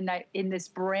last night at midnight in this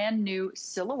brand new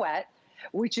silhouette,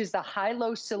 which is the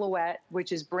high-low silhouette,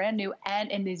 which is brand new,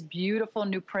 and in these beautiful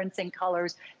new prints and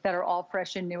colors that are all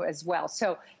fresh and new as well.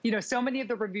 So, you know, so many of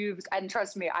the reviews, and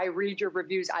trust me, I read your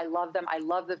reviews. I love them. I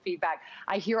love the feedback.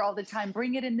 I hear all the time,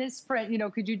 bring it in this print. You know,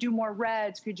 could you do more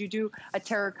reds? Could you do a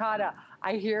terracotta?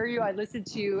 I hear you, I listen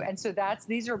to you, and so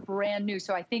these are brand new.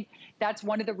 So I think that's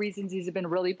one of the reasons these have been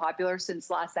really popular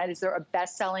since last night, is they're a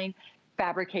best-selling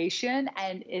fabrication,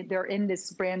 and they're in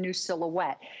this brand new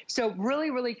silhouette. So really,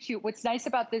 really cute. What's nice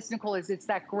about this, Nicole, is it's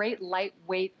that great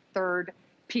lightweight third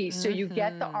piece. So you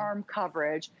get the arm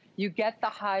coverage, you get the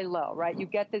high-low, right? You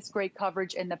get this great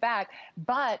coverage in the back,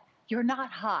 but you're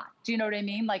not hot. Do you know what I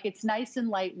mean? Like, it's nice and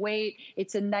lightweight.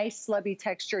 It's a nice slubby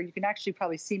texture. You can actually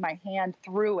probably see my hand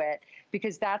through it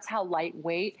because that's how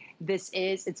lightweight this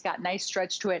is. It's got nice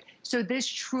stretch to it. So this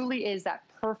truly is that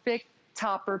perfect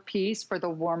topper piece for the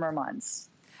warmer months.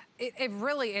 It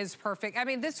really is perfect. I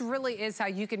mean, this really is how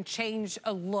you can change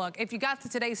a look. If you got the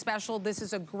today's special, this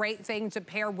is a great thing to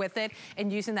pair with it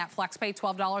and using that FlexPay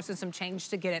 $12 and some change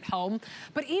to get it home.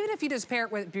 But even if you just pair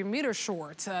it with Bermuda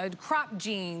shorts, crop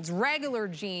jeans, regular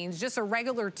jeans, just a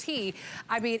regular tee,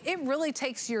 I mean, it really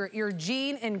takes your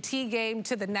jean and tee game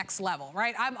to the next level,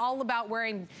 right? I'm all about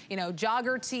wearing, you know,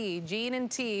 jogger tee, jean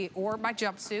and tee, or my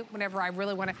jumpsuit whenever I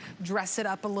really want to dress it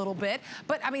up a little bit.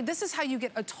 But I mean, this is how you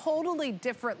get a totally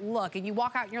different look, and you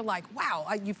walk out and you're like, wow,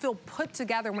 you feel put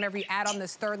together whenever you add on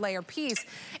this third layer piece.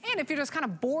 And if you're just kind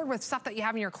of bored with stuff that you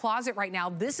have in your closet right now,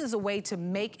 this is a way to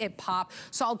make it pop.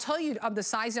 So I'll tell you of the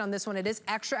sizing on this one, it is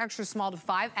extra, extra small to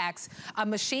 5X,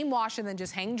 machine wash and then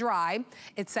just hang dry.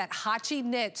 It's that Hachi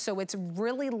knit, so it's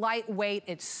really lightweight,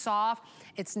 it's soft,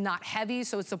 it's not heavy,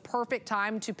 so it's a perfect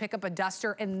time to pick up a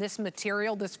duster in this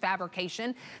material, this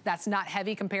fabrication, that's not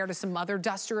heavy compared to some other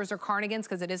dusters or cardigans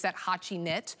because it is that Hachi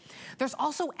knit. There's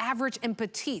also average and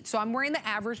petite. So I'm wearing the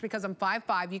average because I'm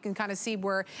 5'5". You can kind of see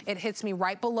where it hits me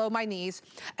right below my knees.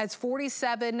 It's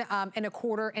 47 and a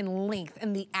quarter in length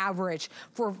in the average.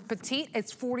 For petite,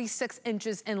 it's 46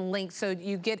 inches in length. So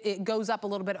you get, it goes up a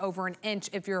little bit over an inch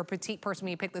if you're a petite person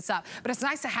when you pick this up. But it's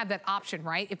nice to have that option,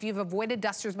 right? If you've avoided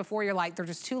dusters before, you're like, they're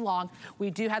just too long, we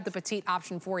do have the petite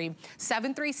option for you.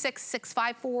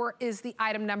 736654 is the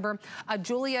item number.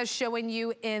 Julia is showing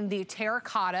you in the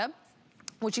terracotta,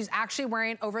 which she's actually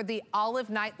wearing over the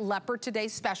Olive Night Leopard Today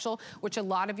special, which a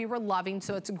lot of you are loving.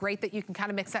 So it's great that you can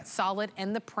kind of mix that solid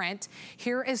and the print.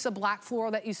 Here is the black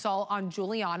floral that you saw on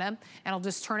Giuliana, and I'll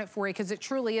just turn it for you because it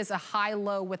truly is a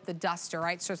high-low with the duster,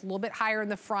 right? So it's a little bit higher in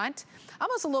the front,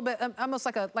 almost a little bit, almost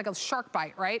like a shark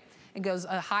bite, right? It goes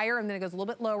higher and then it goes a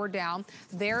little bit lower down.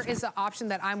 There is the option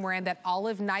that I'm wearing, that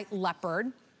Olive Night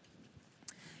Leopard.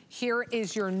 Here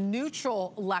is your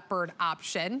neutral leopard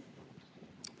option.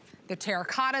 The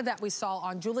terracotta that we saw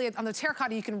on Julia. On the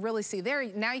terracotta, you can really see there,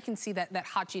 now you can see that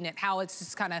Hachi knit, how it's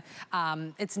just kind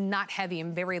of, it's not heavy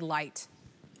and very light.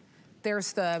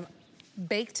 There's the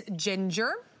baked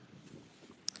ginger,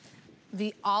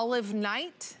 the Olive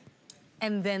Night,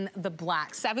 and then the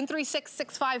black.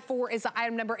 736654 is the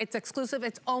item number. It's exclusive.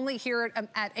 It's only here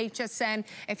at HSN.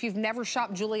 If you've never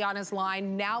shopped Giuliana's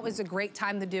line, now is a great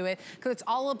time to do it because it's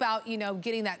all about, you know,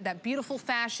 getting that beautiful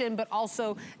fashion, but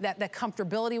also that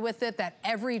comfortability with it, that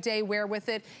everyday wear with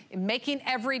it, making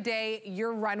every day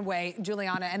your runway,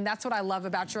 Giuliana, and that's what I love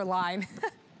about your line.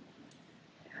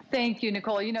 Thank you,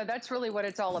 Nicole. You know, that's really what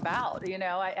it's all about. You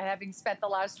know, having spent the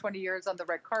last 20 years on the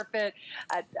red carpet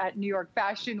at New York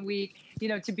Fashion Week, you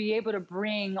know, to be able to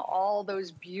bring all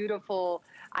those beautiful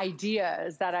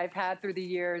ideas that I've had through the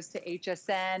years to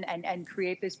HSN and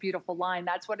create this beautiful line,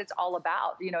 that's what it's all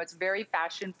about. You know, it's very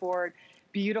fashion forward,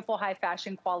 beautiful high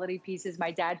fashion quality pieces.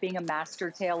 My dad being a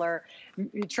master tailor,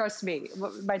 trust me,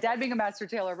 my dad being a master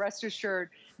tailor, rest assured,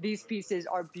 these pieces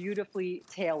are beautifully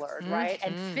tailored, right?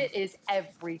 And fit is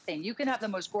everything. You can have the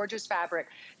most gorgeous fabric,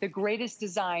 the greatest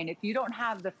design. If you don't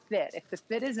have the fit, if the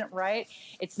fit isn't right,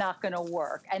 it's not gonna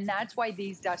work. And that's why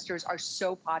these dusters are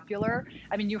so popular.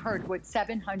 I mean, you heard what,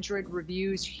 700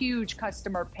 reviews, huge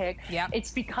customer pick. Yep. It's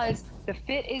because the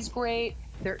fit is great,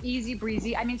 they're easy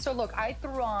breezy. I mean, so look, I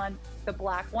threw on the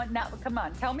black one. Now, come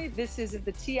on, tell me this isn't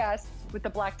the TS with the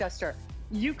black duster.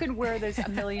 You can wear this a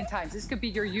million times. This could be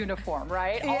your uniform,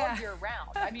 right? Yeah. All year round.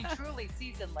 I mean, truly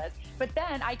seasonless. But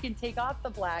then I can take off the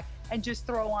black and just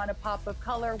throw on a pop of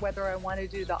color, whether I want to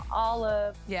do the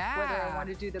olive, whether I want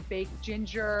to do the baked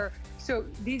ginger. So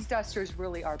these dusters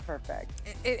really are perfect.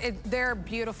 They're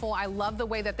beautiful. I love the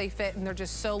way that they fit, and they're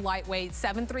just so lightweight.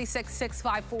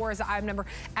 736-654 is the item number.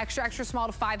 Extra, extra small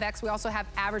to 5X. We also have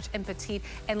average and petite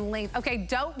and length. Okay,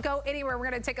 don't go anywhere. We're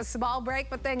going to take a small break,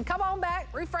 but then come on back,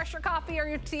 refresh your coffee or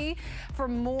your tea for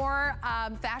more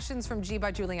fashions from G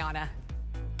by Giuliana.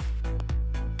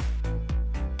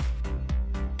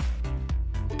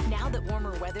 Now that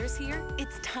warmer weather's here,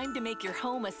 it's time to make your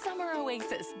home a summer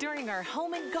oasis during our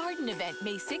Home and Garden event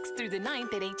May 6th through the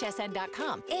 9th at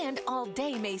hsn.com and all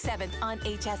day May 7th on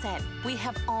HSN. We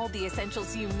have all the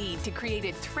essentials you need to create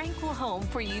a tranquil home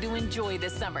for you to enjoy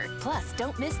this summer. Plus,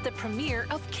 don't miss the premiere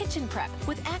of Kitchen Prep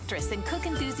with actress and cook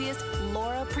enthusiast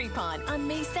Laura Prepon on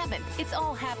May 7th. It's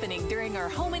all happening during our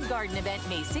Home and Garden event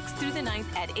May 6th through the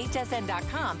 9th at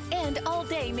hsn.com and all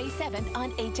day May 7th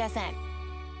on HSN.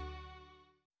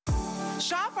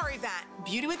 Shop our event,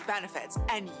 Beauty with Benefits,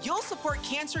 and you'll support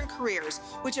Cancer and Careers,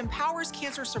 which empowers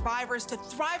cancer survivors to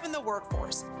thrive in the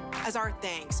workforce. As our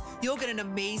thanks, you'll get an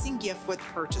amazing gift with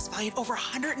purchase valued over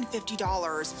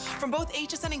 $150 from both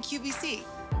HSN and QVC.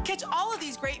 Catch all of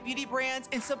these great beauty brands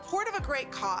in support of a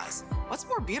great cause. What's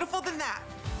more beautiful than that?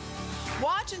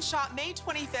 Watch and shop May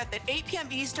 25th at 8 p.m.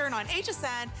 Eastern on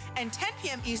HSN and 10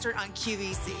 p.m. Eastern on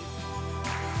QVC.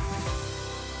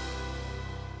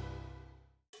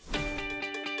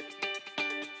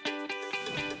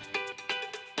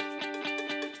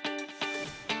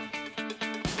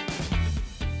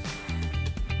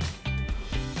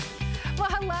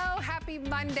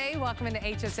 Monday. Welcome into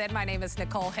HSN. My name is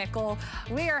Nicole Hickle.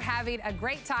 We are having a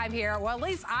great time here. Well, at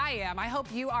least I am. I hope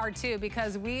you are too,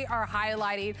 because we are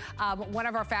highlighting one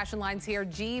of our fashion lines here,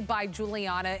 G by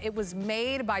Giuliana. It was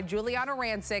made by Giuliana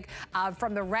Rancic.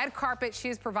 From the red carpet, she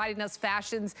is providing us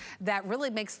fashions that really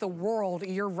makes the world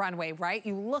your runway, right?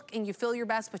 You look and you feel your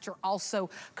best, but you're also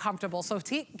comfortable. So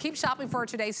keep shopping for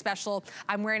today's special.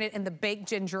 I'm wearing it in the baked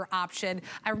ginger option.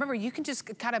 I remember you can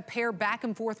just kind of pair back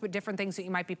and forth with different things that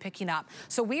you might be picking up.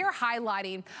 So we are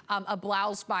highlighting a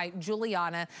blouse by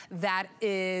Giuliana that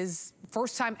is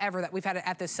first time ever that we've had it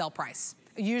at this sale price.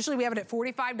 Usually we have it at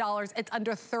 $45. It's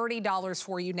under $30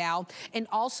 for you now. And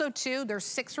also too, there's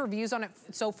 6 reviews on it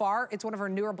so far. It's one of our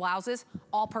newer blouses,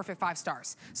 all perfect 5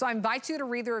 stars. So I invite you to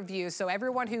read the reviews. So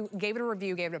everyone who gave it a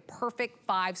review gave it a perfect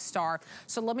 5 star.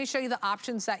 So let me show you the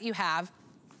options that you have.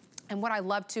 And what I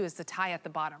love too is the tie at the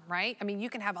bottom, right? I mean, you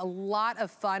can have a lot of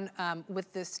fun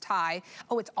with this tie.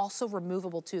 Oh, it's also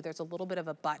removable too. There's a little bit of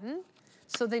a button.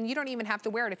 So then you don't even have to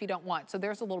wear it if you don't want. So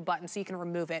there's a little button so you can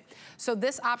remove it. So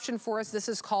this option for us, this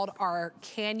is called our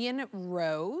Canyon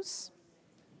Rose.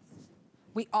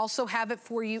 We also have it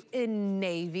for you in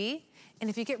navy. And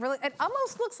if you get really, it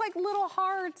almost looks like little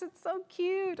hearts. It's so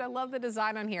cute. I love the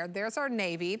design on here. There's our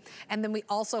navy. And then we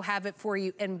also have it for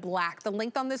you in black. The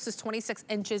length on this is 26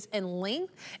 inches in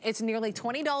length. It's nearly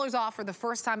 $20 off for the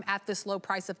first time at this low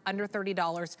price of under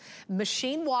 $30.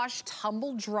 Machine wash,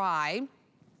 tumble dry.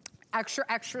 Extra,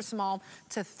 extra small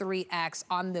to 3X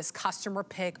on this customer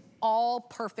pick. All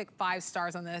perfect 5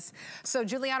 stars on this. So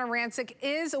Giuliana Rancic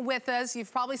is with us.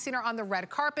 You've probably seen her on the red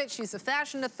carpet. She's a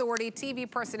fashion authority, TV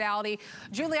personality.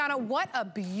 Giuliana, what a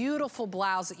beautiful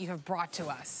blouse that you have brought to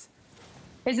us.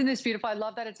 Isn't this beautiful? I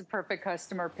love that it's a perfect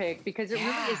customer pick because it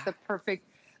really is the perfect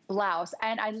blouse.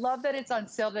 And I love that it's on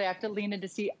sale today. I have to lean in to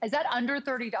see, is that under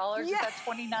 $30? Yeah. Is that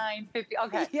 $29.50?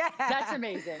 Okay, yeah. That's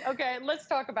amazing. Okay, let's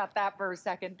talk about that for a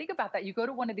second. Think about that. You go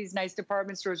to one of these nice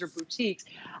department stores or boutiques,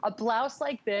 a blouse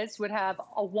like this would have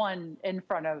a 1 in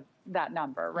front of that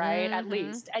number, right? At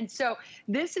least. And so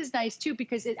this is nice too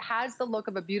because it has the look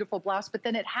of a beautiful blouse, but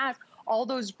then it has all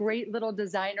those great little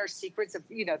designer secrets of,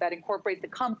 you know, that incorporate the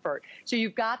comfort. So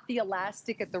you've got the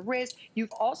elastic at the wrist.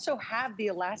 You've also have the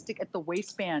elastic at the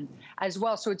waistband as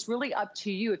well. So it's really up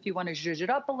to you if you want to zhuzh it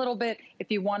up a little bit, if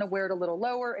you want to wear it a little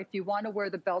lower, if you want to wear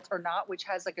the belt or not, which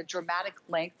has like a dramatic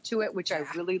length to it, which I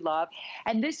really love.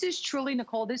 And this is truly,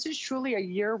 Nicole, this is truly a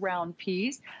year-round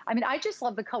piece. I mean, I just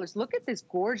love the colors. Look at this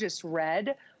gorgeous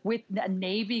red with a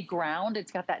navy ground.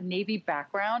 It's got that navy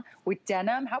background with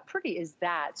denim. How pretty is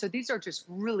that? So these are just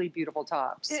really beautiful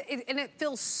tops. And it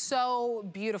feels so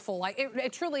beautiful. Like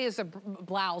it truly is a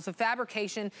blouse. The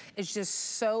fabrication is just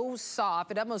so soft.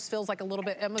 It almost feels like a little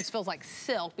bit, it almost feels like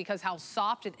silk because how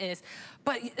soft it is.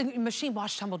 But machine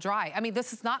wash, tumble dry. I mean,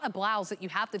 this is not a blouse that you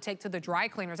have to take to the dry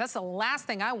cleaners. That's the last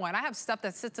thing I want. I have stuff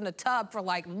that sits in a tub for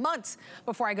like months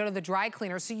before I go to the dry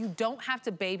cleaner, so you don't have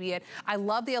to baby it. I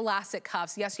love the elastic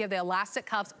cuffs. Yes, you have the elastic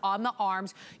cuffs on the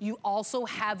arms. You also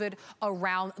have it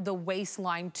around the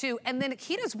waistline too. And then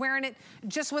Hita's wearing it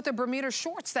just with the Bermuda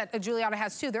shorts that Giuliana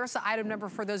has too. There's the item number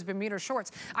for those Bermuda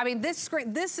shorts. I mean, this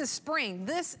is spring,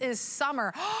 this is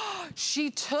summer. She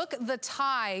took the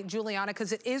tie, Giuliana,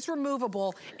 because it is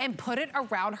removable, and put it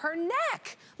around her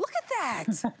neck. Look at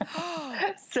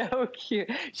that. So cute.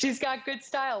 She's got good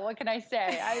style. What can I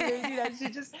say? I mean, you know, she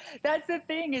just, that's the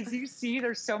thing is you see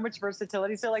there's so much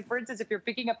versatility. So like, for instance, if you're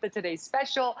picking up the Today's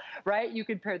Special, right, you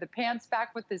can pair the pants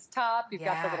back with this top. You've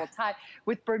got the little tie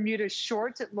with Bermuda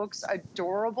shorts. It looks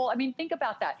adorable. I mean, think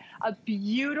about that. A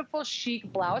beautiful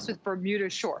chic blouse with Bermuda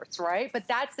shorts, right? But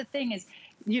that's the thing is,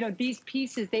 you know, these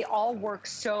pieces, they all work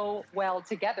so well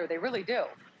together. They really do.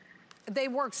 They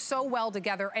work so well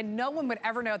together, and no one would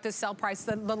ever know at this sale price.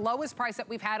 The lowest price that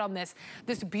we've had on this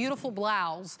beautiful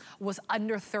blouse was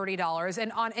under $30.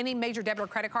 And on any major debit or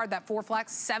credit card, that 4Flex,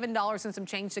 $7 and some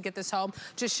change to get this home.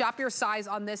 Just shop your size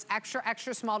on this, extra,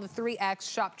 extra small to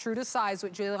 3X. Shop true to size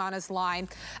with Giuliana's line.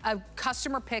 A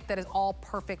customer pick that is all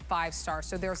perfect 5-star.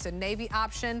 So there's the navy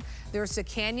option, there's the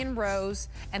Canyon Rose,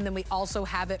 and then we also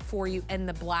have it for you in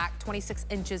the black, 26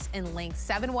 inches in length.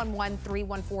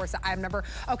 711314 is the item number.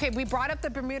 Okay, we brought up the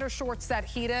Bermuda shorts that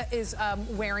Hita is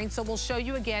wearing, so we'll show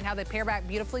you again how they pair back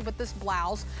beautifully with this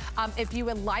blouse. If you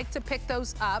would like to pick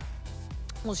those up,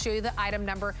 we'll show you the item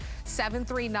number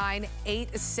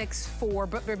 739864.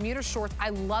 But Bermuda shorts, I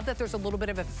love that there's a little bit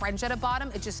of a fringe at the bottom.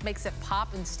 It just makes it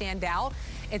pop and stand out.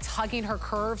 It's hugging her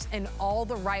curves in all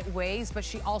the right ways, but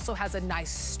she also has a nice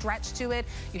stretch to it.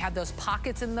 You have those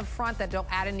pockets in the front that don't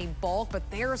add any bulk, but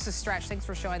there's the stretch. Thanks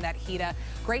for showing that, Hita.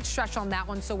 Great stretch on that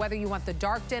one. So whether you want the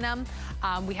dark denim,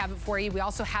 we have it for you. We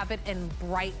also have it in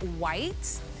bright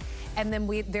white. And then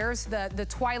there's the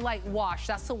Twilight Wash.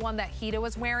 That's the one that Hita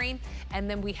was wearing. And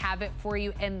then we have it for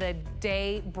you in the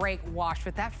Daybreak Wash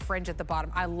with that fringe at the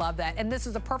bottom. I love that. And this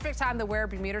is the perfect time to wear a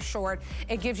Bermuda short.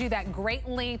 It gives you that great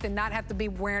length and not have to be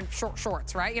wearing short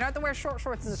shorts, right? You don't have to wear short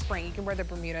shorts in the spring. You can wear the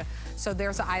Bermuda. So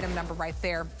there's the item number right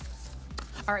there.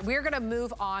 All right, we're gonna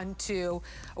move on to,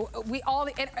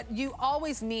 you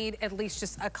always need at least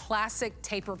just a classic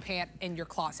taper pant in your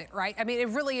closet, right? I mean, it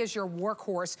really is your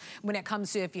workhorse when it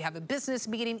comes to if you have a business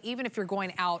meeting, even if you're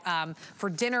going out for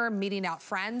dinner, meeting out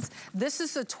friends. This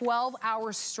is a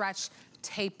 12-hour stretch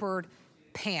tapered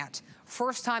pant.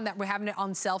 First time that we're having it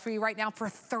on sale for you right now for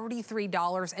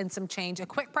 $33 and some change. A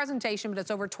quick presentation, but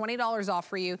it's over $20 off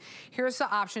for you. Here's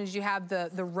the options. You have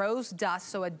the rose dust,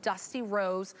 so a dusty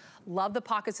rose. Love the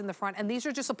pockets in the front. And these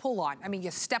are just a pull-on. I mean,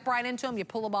 you step right into them, you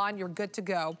pull them on, you're good to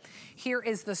go. Here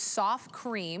is the soft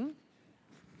cream.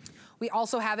 We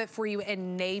also have it for you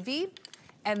in navy.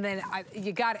 And then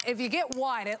if you get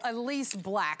one, at least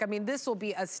black. I mean, this will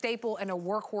be a staple and a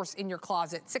workhorse in your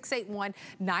closet.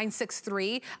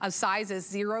 681963, size is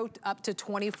 0 up to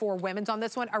 24 women's on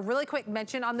this one. A really quick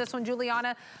mention on this one,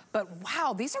 Giuliana, but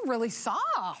wow, these are really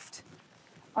soft.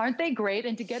 Aren't they great?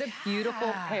 And to get a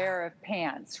beautiful pair of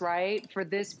pants, right, for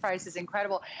this price is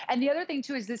incredible. And the other thing,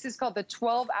 too, is this is called the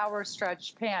 12-hour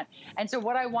stretch pant. And so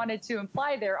what I wanted to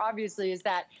imply there, obviously, is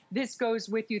that this goes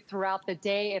with you throughout the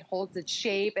day. It holds its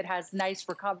shape. It has nice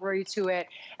recovery to it.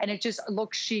 And it just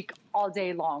looks chic all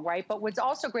day long, right? But what's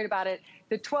also great about it,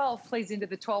 the 12 plays into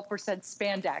the 12%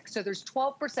 spandex. So there's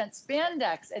 12%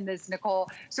 spandex in this, Nicole.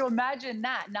 So imagine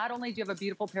that. Not only do you have a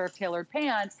beautiful pair of tailored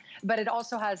pants, but it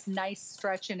also has nice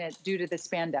stretch in it due to the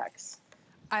spandex.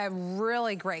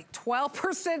 Really great. 12%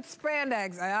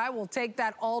 spandex. I will take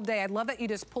that all day. I love that you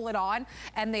just pull it on,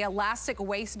 and the elastic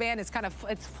waistband is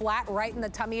it's flat right in the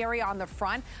tummy area on the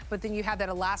front, but then you have that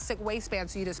elastic waistband,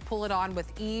 so you just pull it on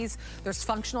with ease. There's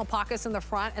functional pockets in the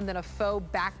front and then a faux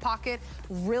back pocket.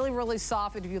 Really, really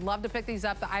soft. And if you'd love to pick these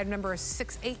up, the item number is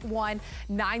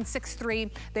 681963.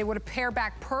 They would pair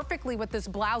back perfectly with this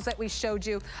blouse that we showed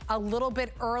you a little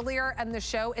bit earlier in the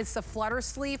show. It's the flutter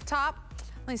sleeve top.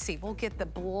 Let me see, we'll get the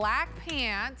black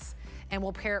pants and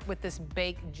we'll pair it with this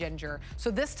baked ginger. So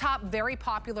this top, very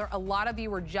popular. A lot of you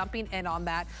were jumping in on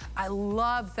that. I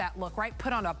love that look, right?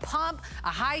 Put on a pump, a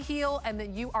high heel, and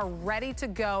then you are ready to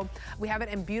go. We have it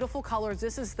in beautiful colors.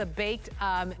 This is the baked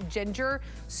ginger,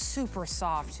 super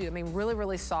soft too. I mean, really,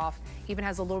 really soft. Even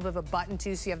has a little bit of a button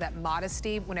too, so you have that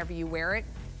modesty whenever you wear it.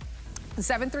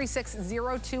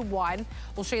 736021.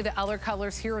 We'll show you the other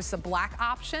colors. Here is the black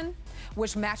option,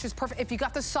 which matches perfect. If you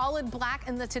got the solid black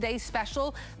in the Today's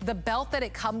Special, the belt that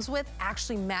it comes with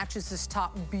actually matches this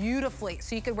top beautifully.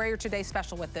 So you could wear your Today's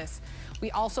Special with this.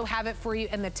 We also have it for you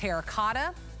in the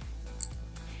terracotta.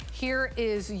 Here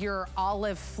is your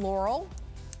olive floral.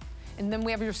 And then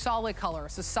we have your solid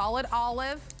colors. The solid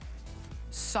olive,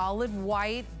 solid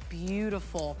white,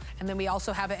 beautiful. And then we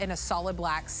also have it in a solid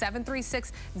black.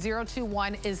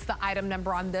 736021 is the item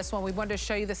number on this one. We wanted to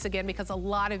show you this again because a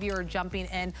lot of you are jumping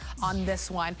in on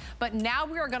this one. But now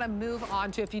we are gonna move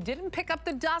on to, if you didn't pick up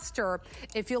the duster,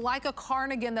 if you like a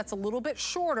cardigan that's a little bit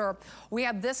shorter, we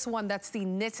have this one that's the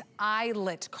knit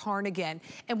eyelet cardigan.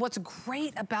 And what's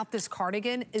great about this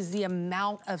cardigan is the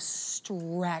amount of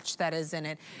stretch that is in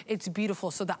it. It's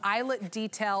beautiful. So the eyelet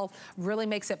detail really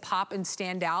makes it pop and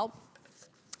stand out.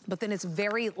 But then it's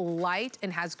very light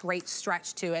and has great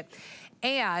stretch to it.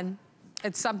 And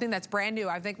it's something that's brand new.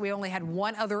 I think we only had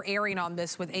one other airing on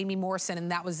this with Amy Morrison, and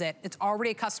that was it. It's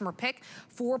already a customer pick,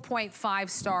 4.5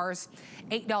 stars,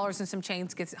 $8 and some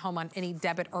change gets it home on any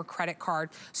debit or credit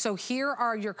card. So here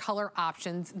are your color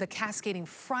options, the cascading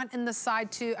front and the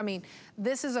side too. I mean,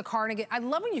 this is a cardigan. I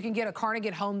love when you can get a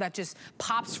cardigan home that just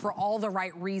pops for all the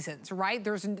right reasons, right?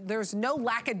 There's no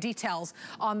lack of details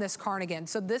on this cardigan.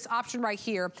 So this option right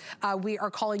here, we are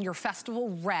calling your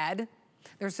Festival Red.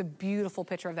 There's a beautiful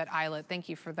picture of that eyelet. Thank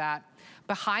you for that.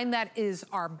 Behind that is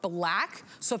our black.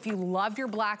 So if you love your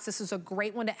blacks, this is a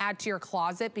great one to add to your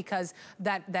closet because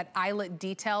that eyelet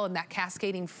detail and that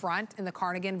cascading front in the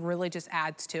cardigan really just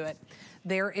adds to it.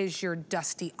 There is your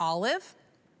dusty olive.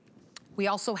 We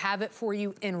also have it for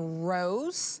you in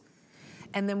rose.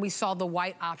 And then we saw the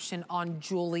white option on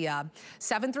Julia.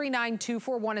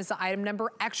 739241 is the item number.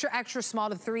 Extra, extra small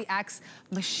to 3X,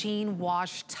 machine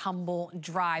wash, tumble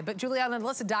dry. But Giuliana,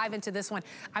 let's dive into this one.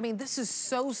 I mean, this is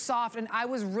so soft, and I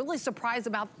was really surprised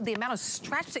about the amount of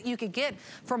stretch that you could get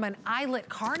from an eyelet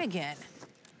cardigan.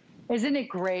 Isn't it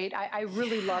great? I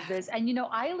really love this. And you know,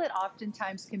 eyelet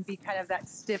oftentimes can be kind of that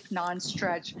stiff,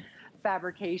 non-stretch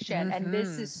fabrication. And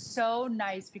this is so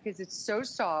nice because it's so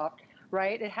soft.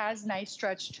 Right? It has nice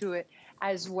stretch to it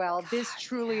as well. This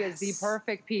truly is the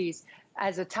perfect piece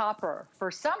as a topper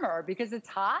for summer because it's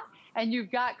hot and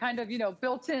you've got kind of, you know,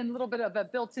 built-in, little bit of a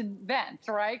built-in vent,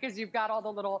 right? Because you've got all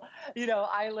the little, you know,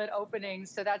 eyelet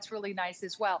openings. So that's really nice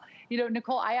as well. You know,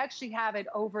 Nicole, I actually have it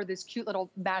over this cute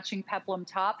little matching peplum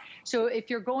top. So if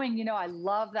you're going, you know, I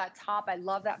love that top. I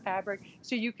love that fabric.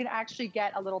 So you can actually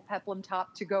get a little peplum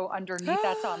top to go underneath.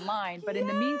 That's online. But in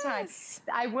the meantime,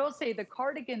 I will say the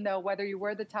cardigan, though, whether you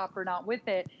wear the top or not with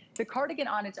it, the cardigan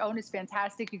on its own is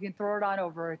fantastic. You can throw it on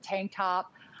over a tank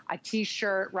top, a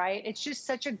t-shirt, right? It's just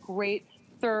such a great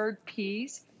third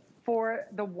piece for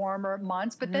the warmer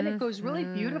months, but then it goes really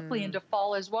beautifully into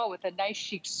fall as well with a nice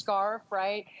chic scarf,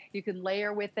 right? You can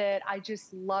layer with it. I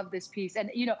just love this piece. And,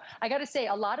 you know, I got to say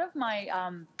a lot of my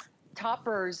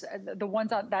toppers, the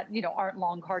ones that, you know, aren't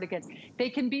long cardigans, they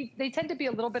tend to be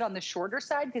a little bit on the shorter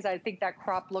side because I think that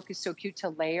crop look is so cute to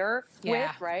layer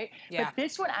with, right? But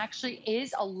this one actually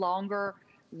is a longer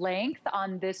length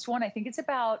on this one. I think it's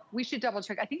about, we should double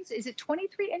check. I think is it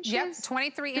 23 inches? Yep,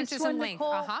 23 inches in length.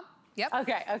 Yep.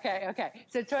 Okay.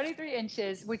 So 23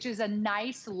 inches, which is a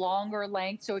nice longer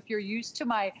length. So if you're used to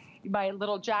my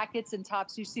little jackets and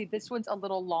tops, you see this one's a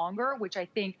little longer, which I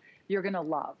think you're gonna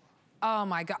love. Oh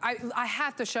my God, I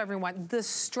have to show everyone. The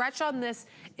stretch on this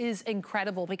is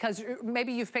incredible because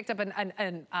maybe you've picked up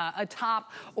a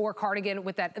top or cardigan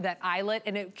with that eyelet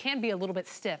and it can be a little bit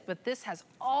stiff, but this has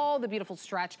all the beautiful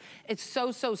stretch. It's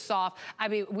so, so soft. I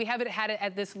mean, we haven't had it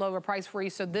at this lower price for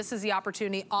you, so this is the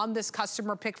opportunity on this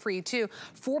customer pick for you too.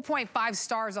 4.5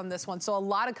 stars on this one, so a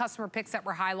lot of customer picks that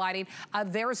we're highlighting.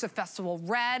 There's a Festival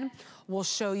Red. We'll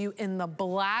show you in the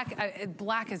black.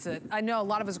 Black is I know a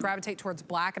lot of us gravitate towards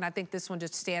black, and I think this one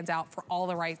just stands out for all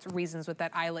the right reasons with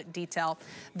that eyelet detail.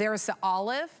 There's the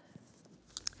olive.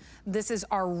 This is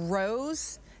our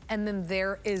rose, and then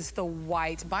there is the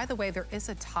white. By the way, there is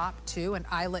a top too, an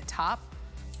eyelet top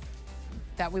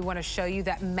that we want to show you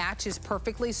that matches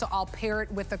perfectly, so I'll pair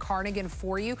it with the cardigan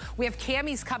for you. We have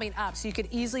camis coming up, so you could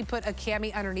easily put a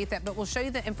cami underneath that, but we'll show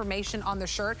you the information on the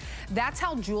shirt. That's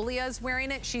how Julia's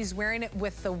wearing it. She's wearing it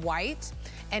with the white,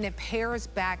 and it pairs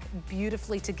back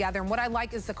beautifully together. And what I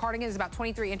like is the cardigan is about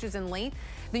 23 inches in length.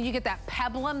 Then you get that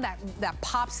peplum that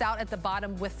pops out at the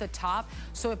bottom with the top,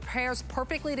 so it pairs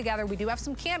perfectly together. We do have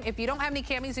some if you don't have any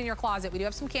camis in your closet, we do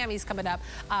have some camis coming up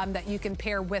that you can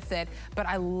pair with it, but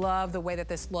I love the way that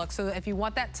this looks. So if you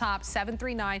want that top,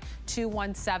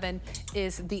 739217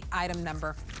 is the item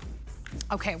number.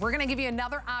 Okay, we're gonna give you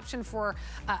another option for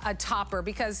a topper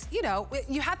because, you know,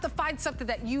 you have to find something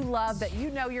that you love, that you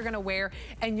know you're gonna wear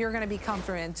and you're gonna be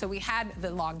comfortable in. So we had the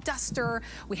long duster,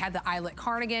 we had the eyelet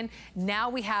cardigan, now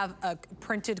we have a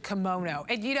printed kimono.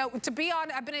 And you know, to be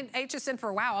honest, I've been in HSN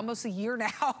for, wow, almost a year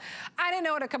now. I didn't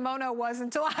know what a kimono was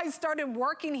until I started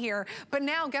working here. But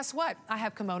now, guess what? I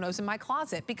have kimonos in my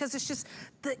closet because it's just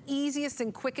the easiest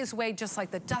and quickest way, just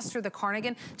like the duster, the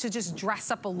cardigan, to just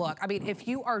dress up a look. I mean, if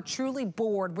you are truly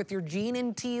bored with your jean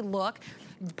and tee look,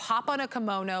 pop on a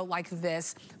kimono like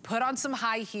this, put on some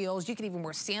high heels. You can even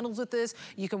wear sandals with this.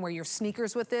 You can wear your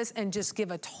sneakers with this and just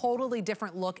give a totally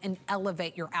different look and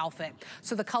elevate your outfit.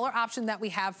 So the color option that we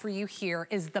have for you here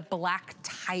is the black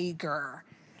tiger.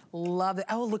 Love it.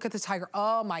 Oh, look at the tiger.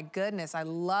 Oh my goodness, I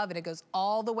love it. It goes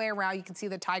all the way around. You can see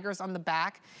the tigers on the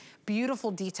back. Beautiful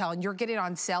detail, and you're getting it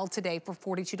on sale today for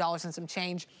 $42 and some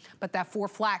change. But that 4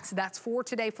 flax, that's for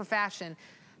today for fashion.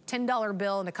 $10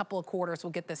 bill and a couple of quarters will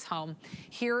get this home.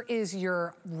 Here is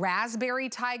your raspberry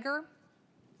tiger.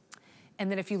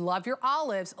 And then if you love your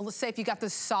olives, let's say if you got the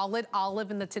solid olive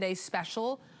in the today's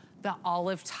special, the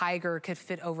olive tiger could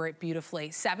fit over it beautifully.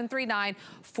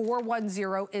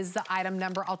 739410 is the item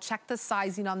number. I'll check the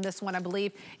sizing on this one, I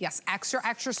believe. Yes, extra,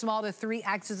 extra small, the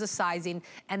 3X is the sizing,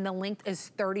 and the length is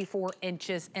 34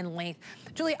 inches in length.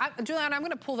 Giuliana, I'm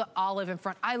gonna pull the olive in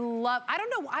front. I don't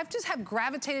know, I've just have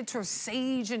gravitated to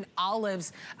sage and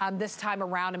olives this time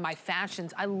around in my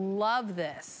fashions. I love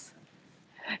this.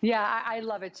 Yeah, I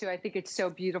love it too. I think it's so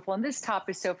beautiful. And this top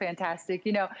is so fantastic.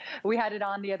 You know, we had it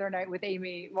on the other night with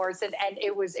Amy Morrison, and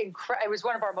it was incredible. It was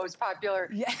one of our most popular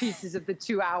pieces of the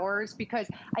 2 hours because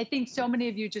I think so many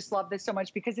of you just love this so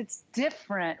much because it's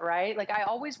different, right? Like I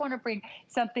always want to bring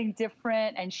something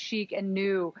different and chic and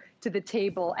new to the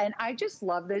table. And I just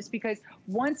love this because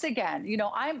once again, you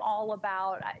know, I'm all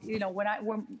about, you know, when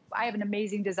I have an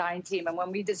amazing design team, and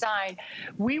when we design,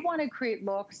 we want to create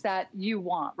looks that you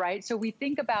want, right? So we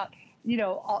think about, you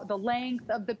know, the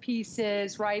length of the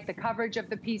pieces, right? The coverage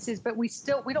of the pieces, but we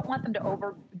don't want them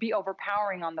to be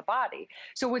overpowering on the body.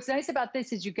 So what's nice about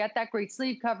this is you get that great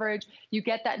sleeve coverage, you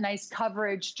get that nice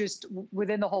coverage just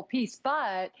within the whole piece,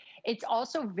 but it's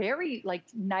also very like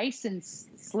nice and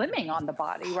slimming on the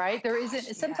body, right? There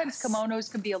isn't, sometimes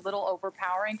kimonos can be a little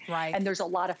overpowering, right? And there's a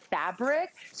lot of fabric.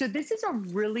 So this is a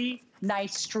really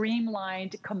nice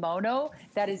streamlined kimono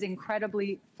that is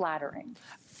incredibly flattering.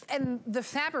 And the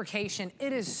fabrication,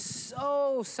 it is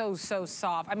so, so, so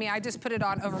soft. I mean, I just put it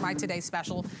on over my Today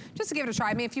Special just to give it a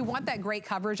try. I mean, if you want that great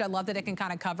coverage, I love that it can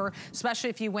kind of cover, especially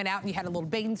if you went out and you had a little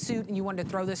bathing suit and you wanted to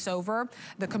throw this over.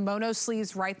 The kimono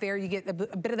sleeves right there, you get a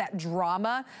bit of that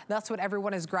drama. That's what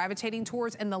everyone is gravitating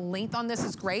towards. And the length on this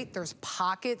is great. There's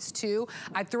pockets too.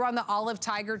 I threw on the olive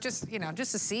tiger just, you know,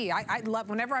 just to see. I love,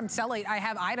 whenever I'm selling, I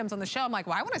have items on the show. I'm like,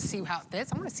 well, I want to see how it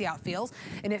fits. I want to see how it feels.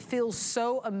 And it feels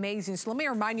so amazing. So let me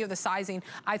remind you of the sizing.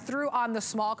 I threw on the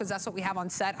small because that's what we have on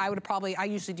set. I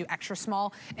usually do extra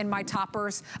small in my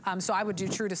toppers. So I would do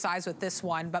true to size with this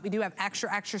one, but we do have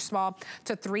extra, extra small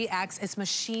to 3X. It's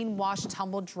machine wash,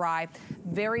 tumble dry.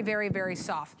 Very, very, very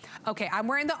soft. Okay, I'm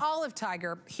wearing the olive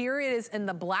tiger. Here it is in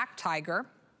the black tiger.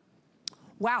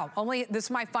 Wow, this is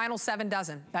my final 7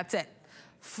 dozen. That's it.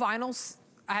 Finals,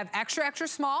 I have extra, extra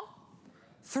small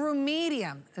through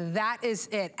medium. That is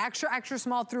it. Extra, extra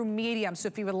small through medium. So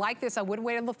if you would like this, I wouldn't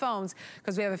wait on the phones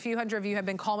because we have a few hundred of you have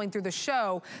been calling through the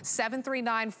show.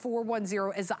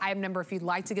 739410 is the item number. If you'd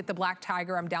like to get the black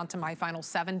tiger, I'm down to my final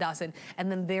 7 dozen.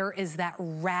 And then there is that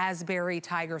raspberry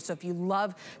tiger. So if you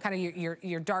love kind of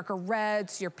your darker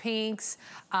reds, your pinks,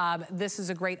 this is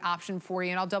a great option for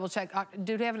you. And I'll double check.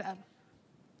 Do we have an...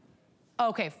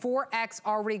 Okay, 4X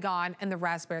already gone in the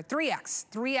raspberry.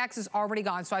 3X is already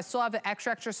gone. So I still have an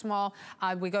extra, extra small.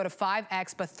 We go to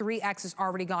 5X, but 3X is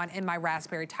already gone in my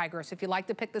raspberry tiger. So if you'd like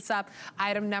to pick this up,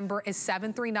 item number is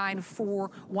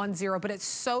 739410, but it's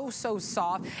so, so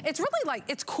soft. It's really like,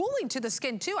 it's cooling to the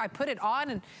skin too. I put it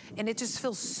on and it just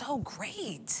feels so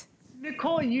great.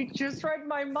 Nicole, you just read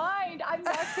my mind. I'm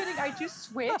not kidding. I just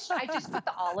switched. I just put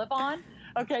the olive on,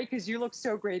 okay, because you look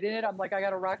so great in it. I'm like, I got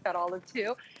to rock that olive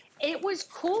too. It was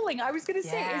cooling. I was going to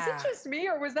say, is it just me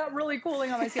or was that really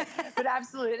cooling on my skin? But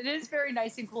absolutely, it is very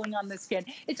nice and cooling on the skin.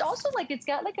 It's also like, it's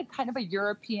got like a kind of a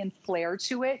European flair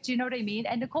to it. Do you know what I mean?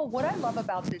 And Nicole, what I love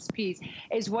about this piece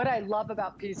is what I love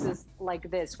about pieces like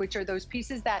this, which are those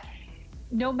pieces that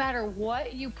no matter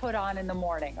what you put on in the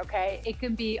morning, okay? It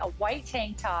can be a white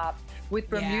tank top with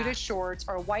Bermuda shorts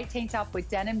or a white tank top with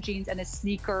denim jeans and a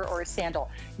sneaker or a sandal.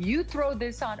 You throw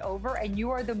this on over and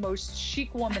you are the most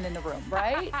chic woman in the room,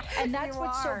 right? And that's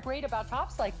what's so great about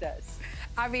tops like this.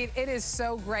 I mean, it is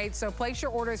so great. So place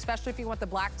your order, especially if you want the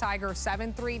Black Tiger,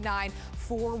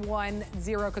 739-410,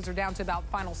 because they're down to about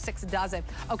final 6 dozen.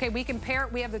 Okay, we can pair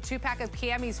it. We have the 2-pack of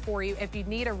camis for you if you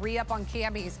need a re-up on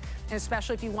camis, and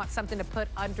especially if you want something to put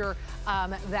under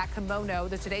that kimono.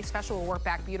 The Today Special will work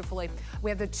back beautifully.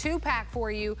 We have the 2-pack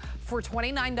for you for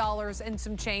 $29 and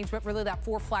some change, but really that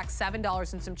 4-flack,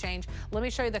 $7 and some change. Let me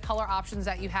show you the color options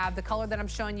that you have. The color that I'm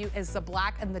showing you is the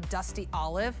black and the dusty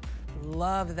olive.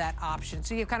 Love that option.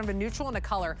 So you have kind of a neutral and a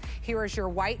color. Here is your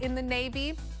white in the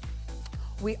navy.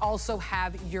 We also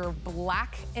have your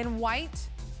black and white.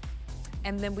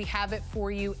 And then we have it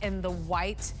for you in the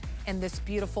white and this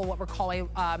beautiful, what we're calling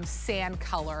sand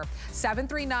color.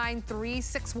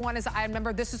 739-361 is the item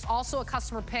number. This is also a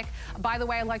customer pick. By the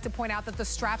way, I'd like to point out that the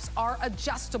straps are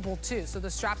adjustable too. So the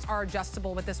straps are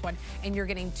adjustable with this one, and you're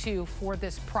getting 2 for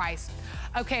this price.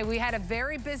 Okay, we had a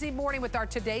very busy morning with our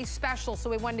Today Special, so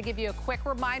we wanted to give you a quick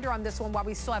reminder on this one while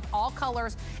we still have all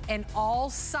colors and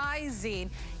all sizing.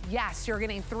 Yes, you're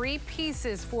getting 3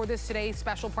 pieces for this Today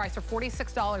Special price for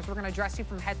 $46. We're gonna dress you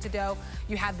from head to toe.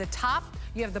 You have the top,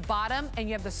 you have the bottom, and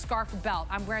you have the scarf belt.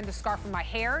 I'm wearing the scarf in my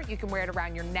hair. You can wear it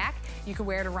around your neck. You can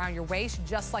wear it around your waist,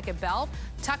 just like a belt.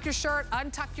 Tuck your shirt,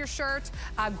 untuck your shirt.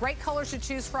 Great colors to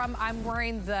choose from. I'm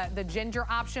wearing the ginger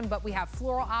option, but we have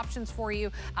floral options for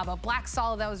you. A black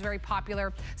solid that was very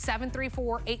popular.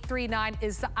 734-839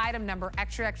 is the item number,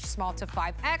 extra, extra small to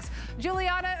 5X.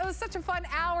 Giuliana, it was such a fun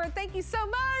hour. Thank you so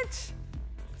much.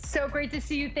 So great to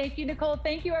see you. Thank you, Nicole.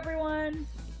 Thank you, everyone.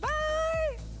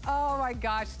 Bye. Oh my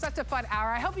gosh, such a fun hour.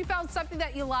 I hope you found something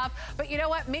that you love, but you know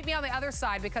what? Meet me on the other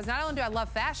side, because not only do I love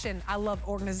fashion, I love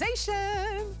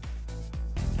organization.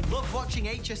 Love watching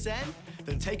HSN?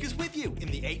 Then take us with you in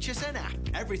the HSN app.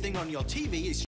 Everything on your TV is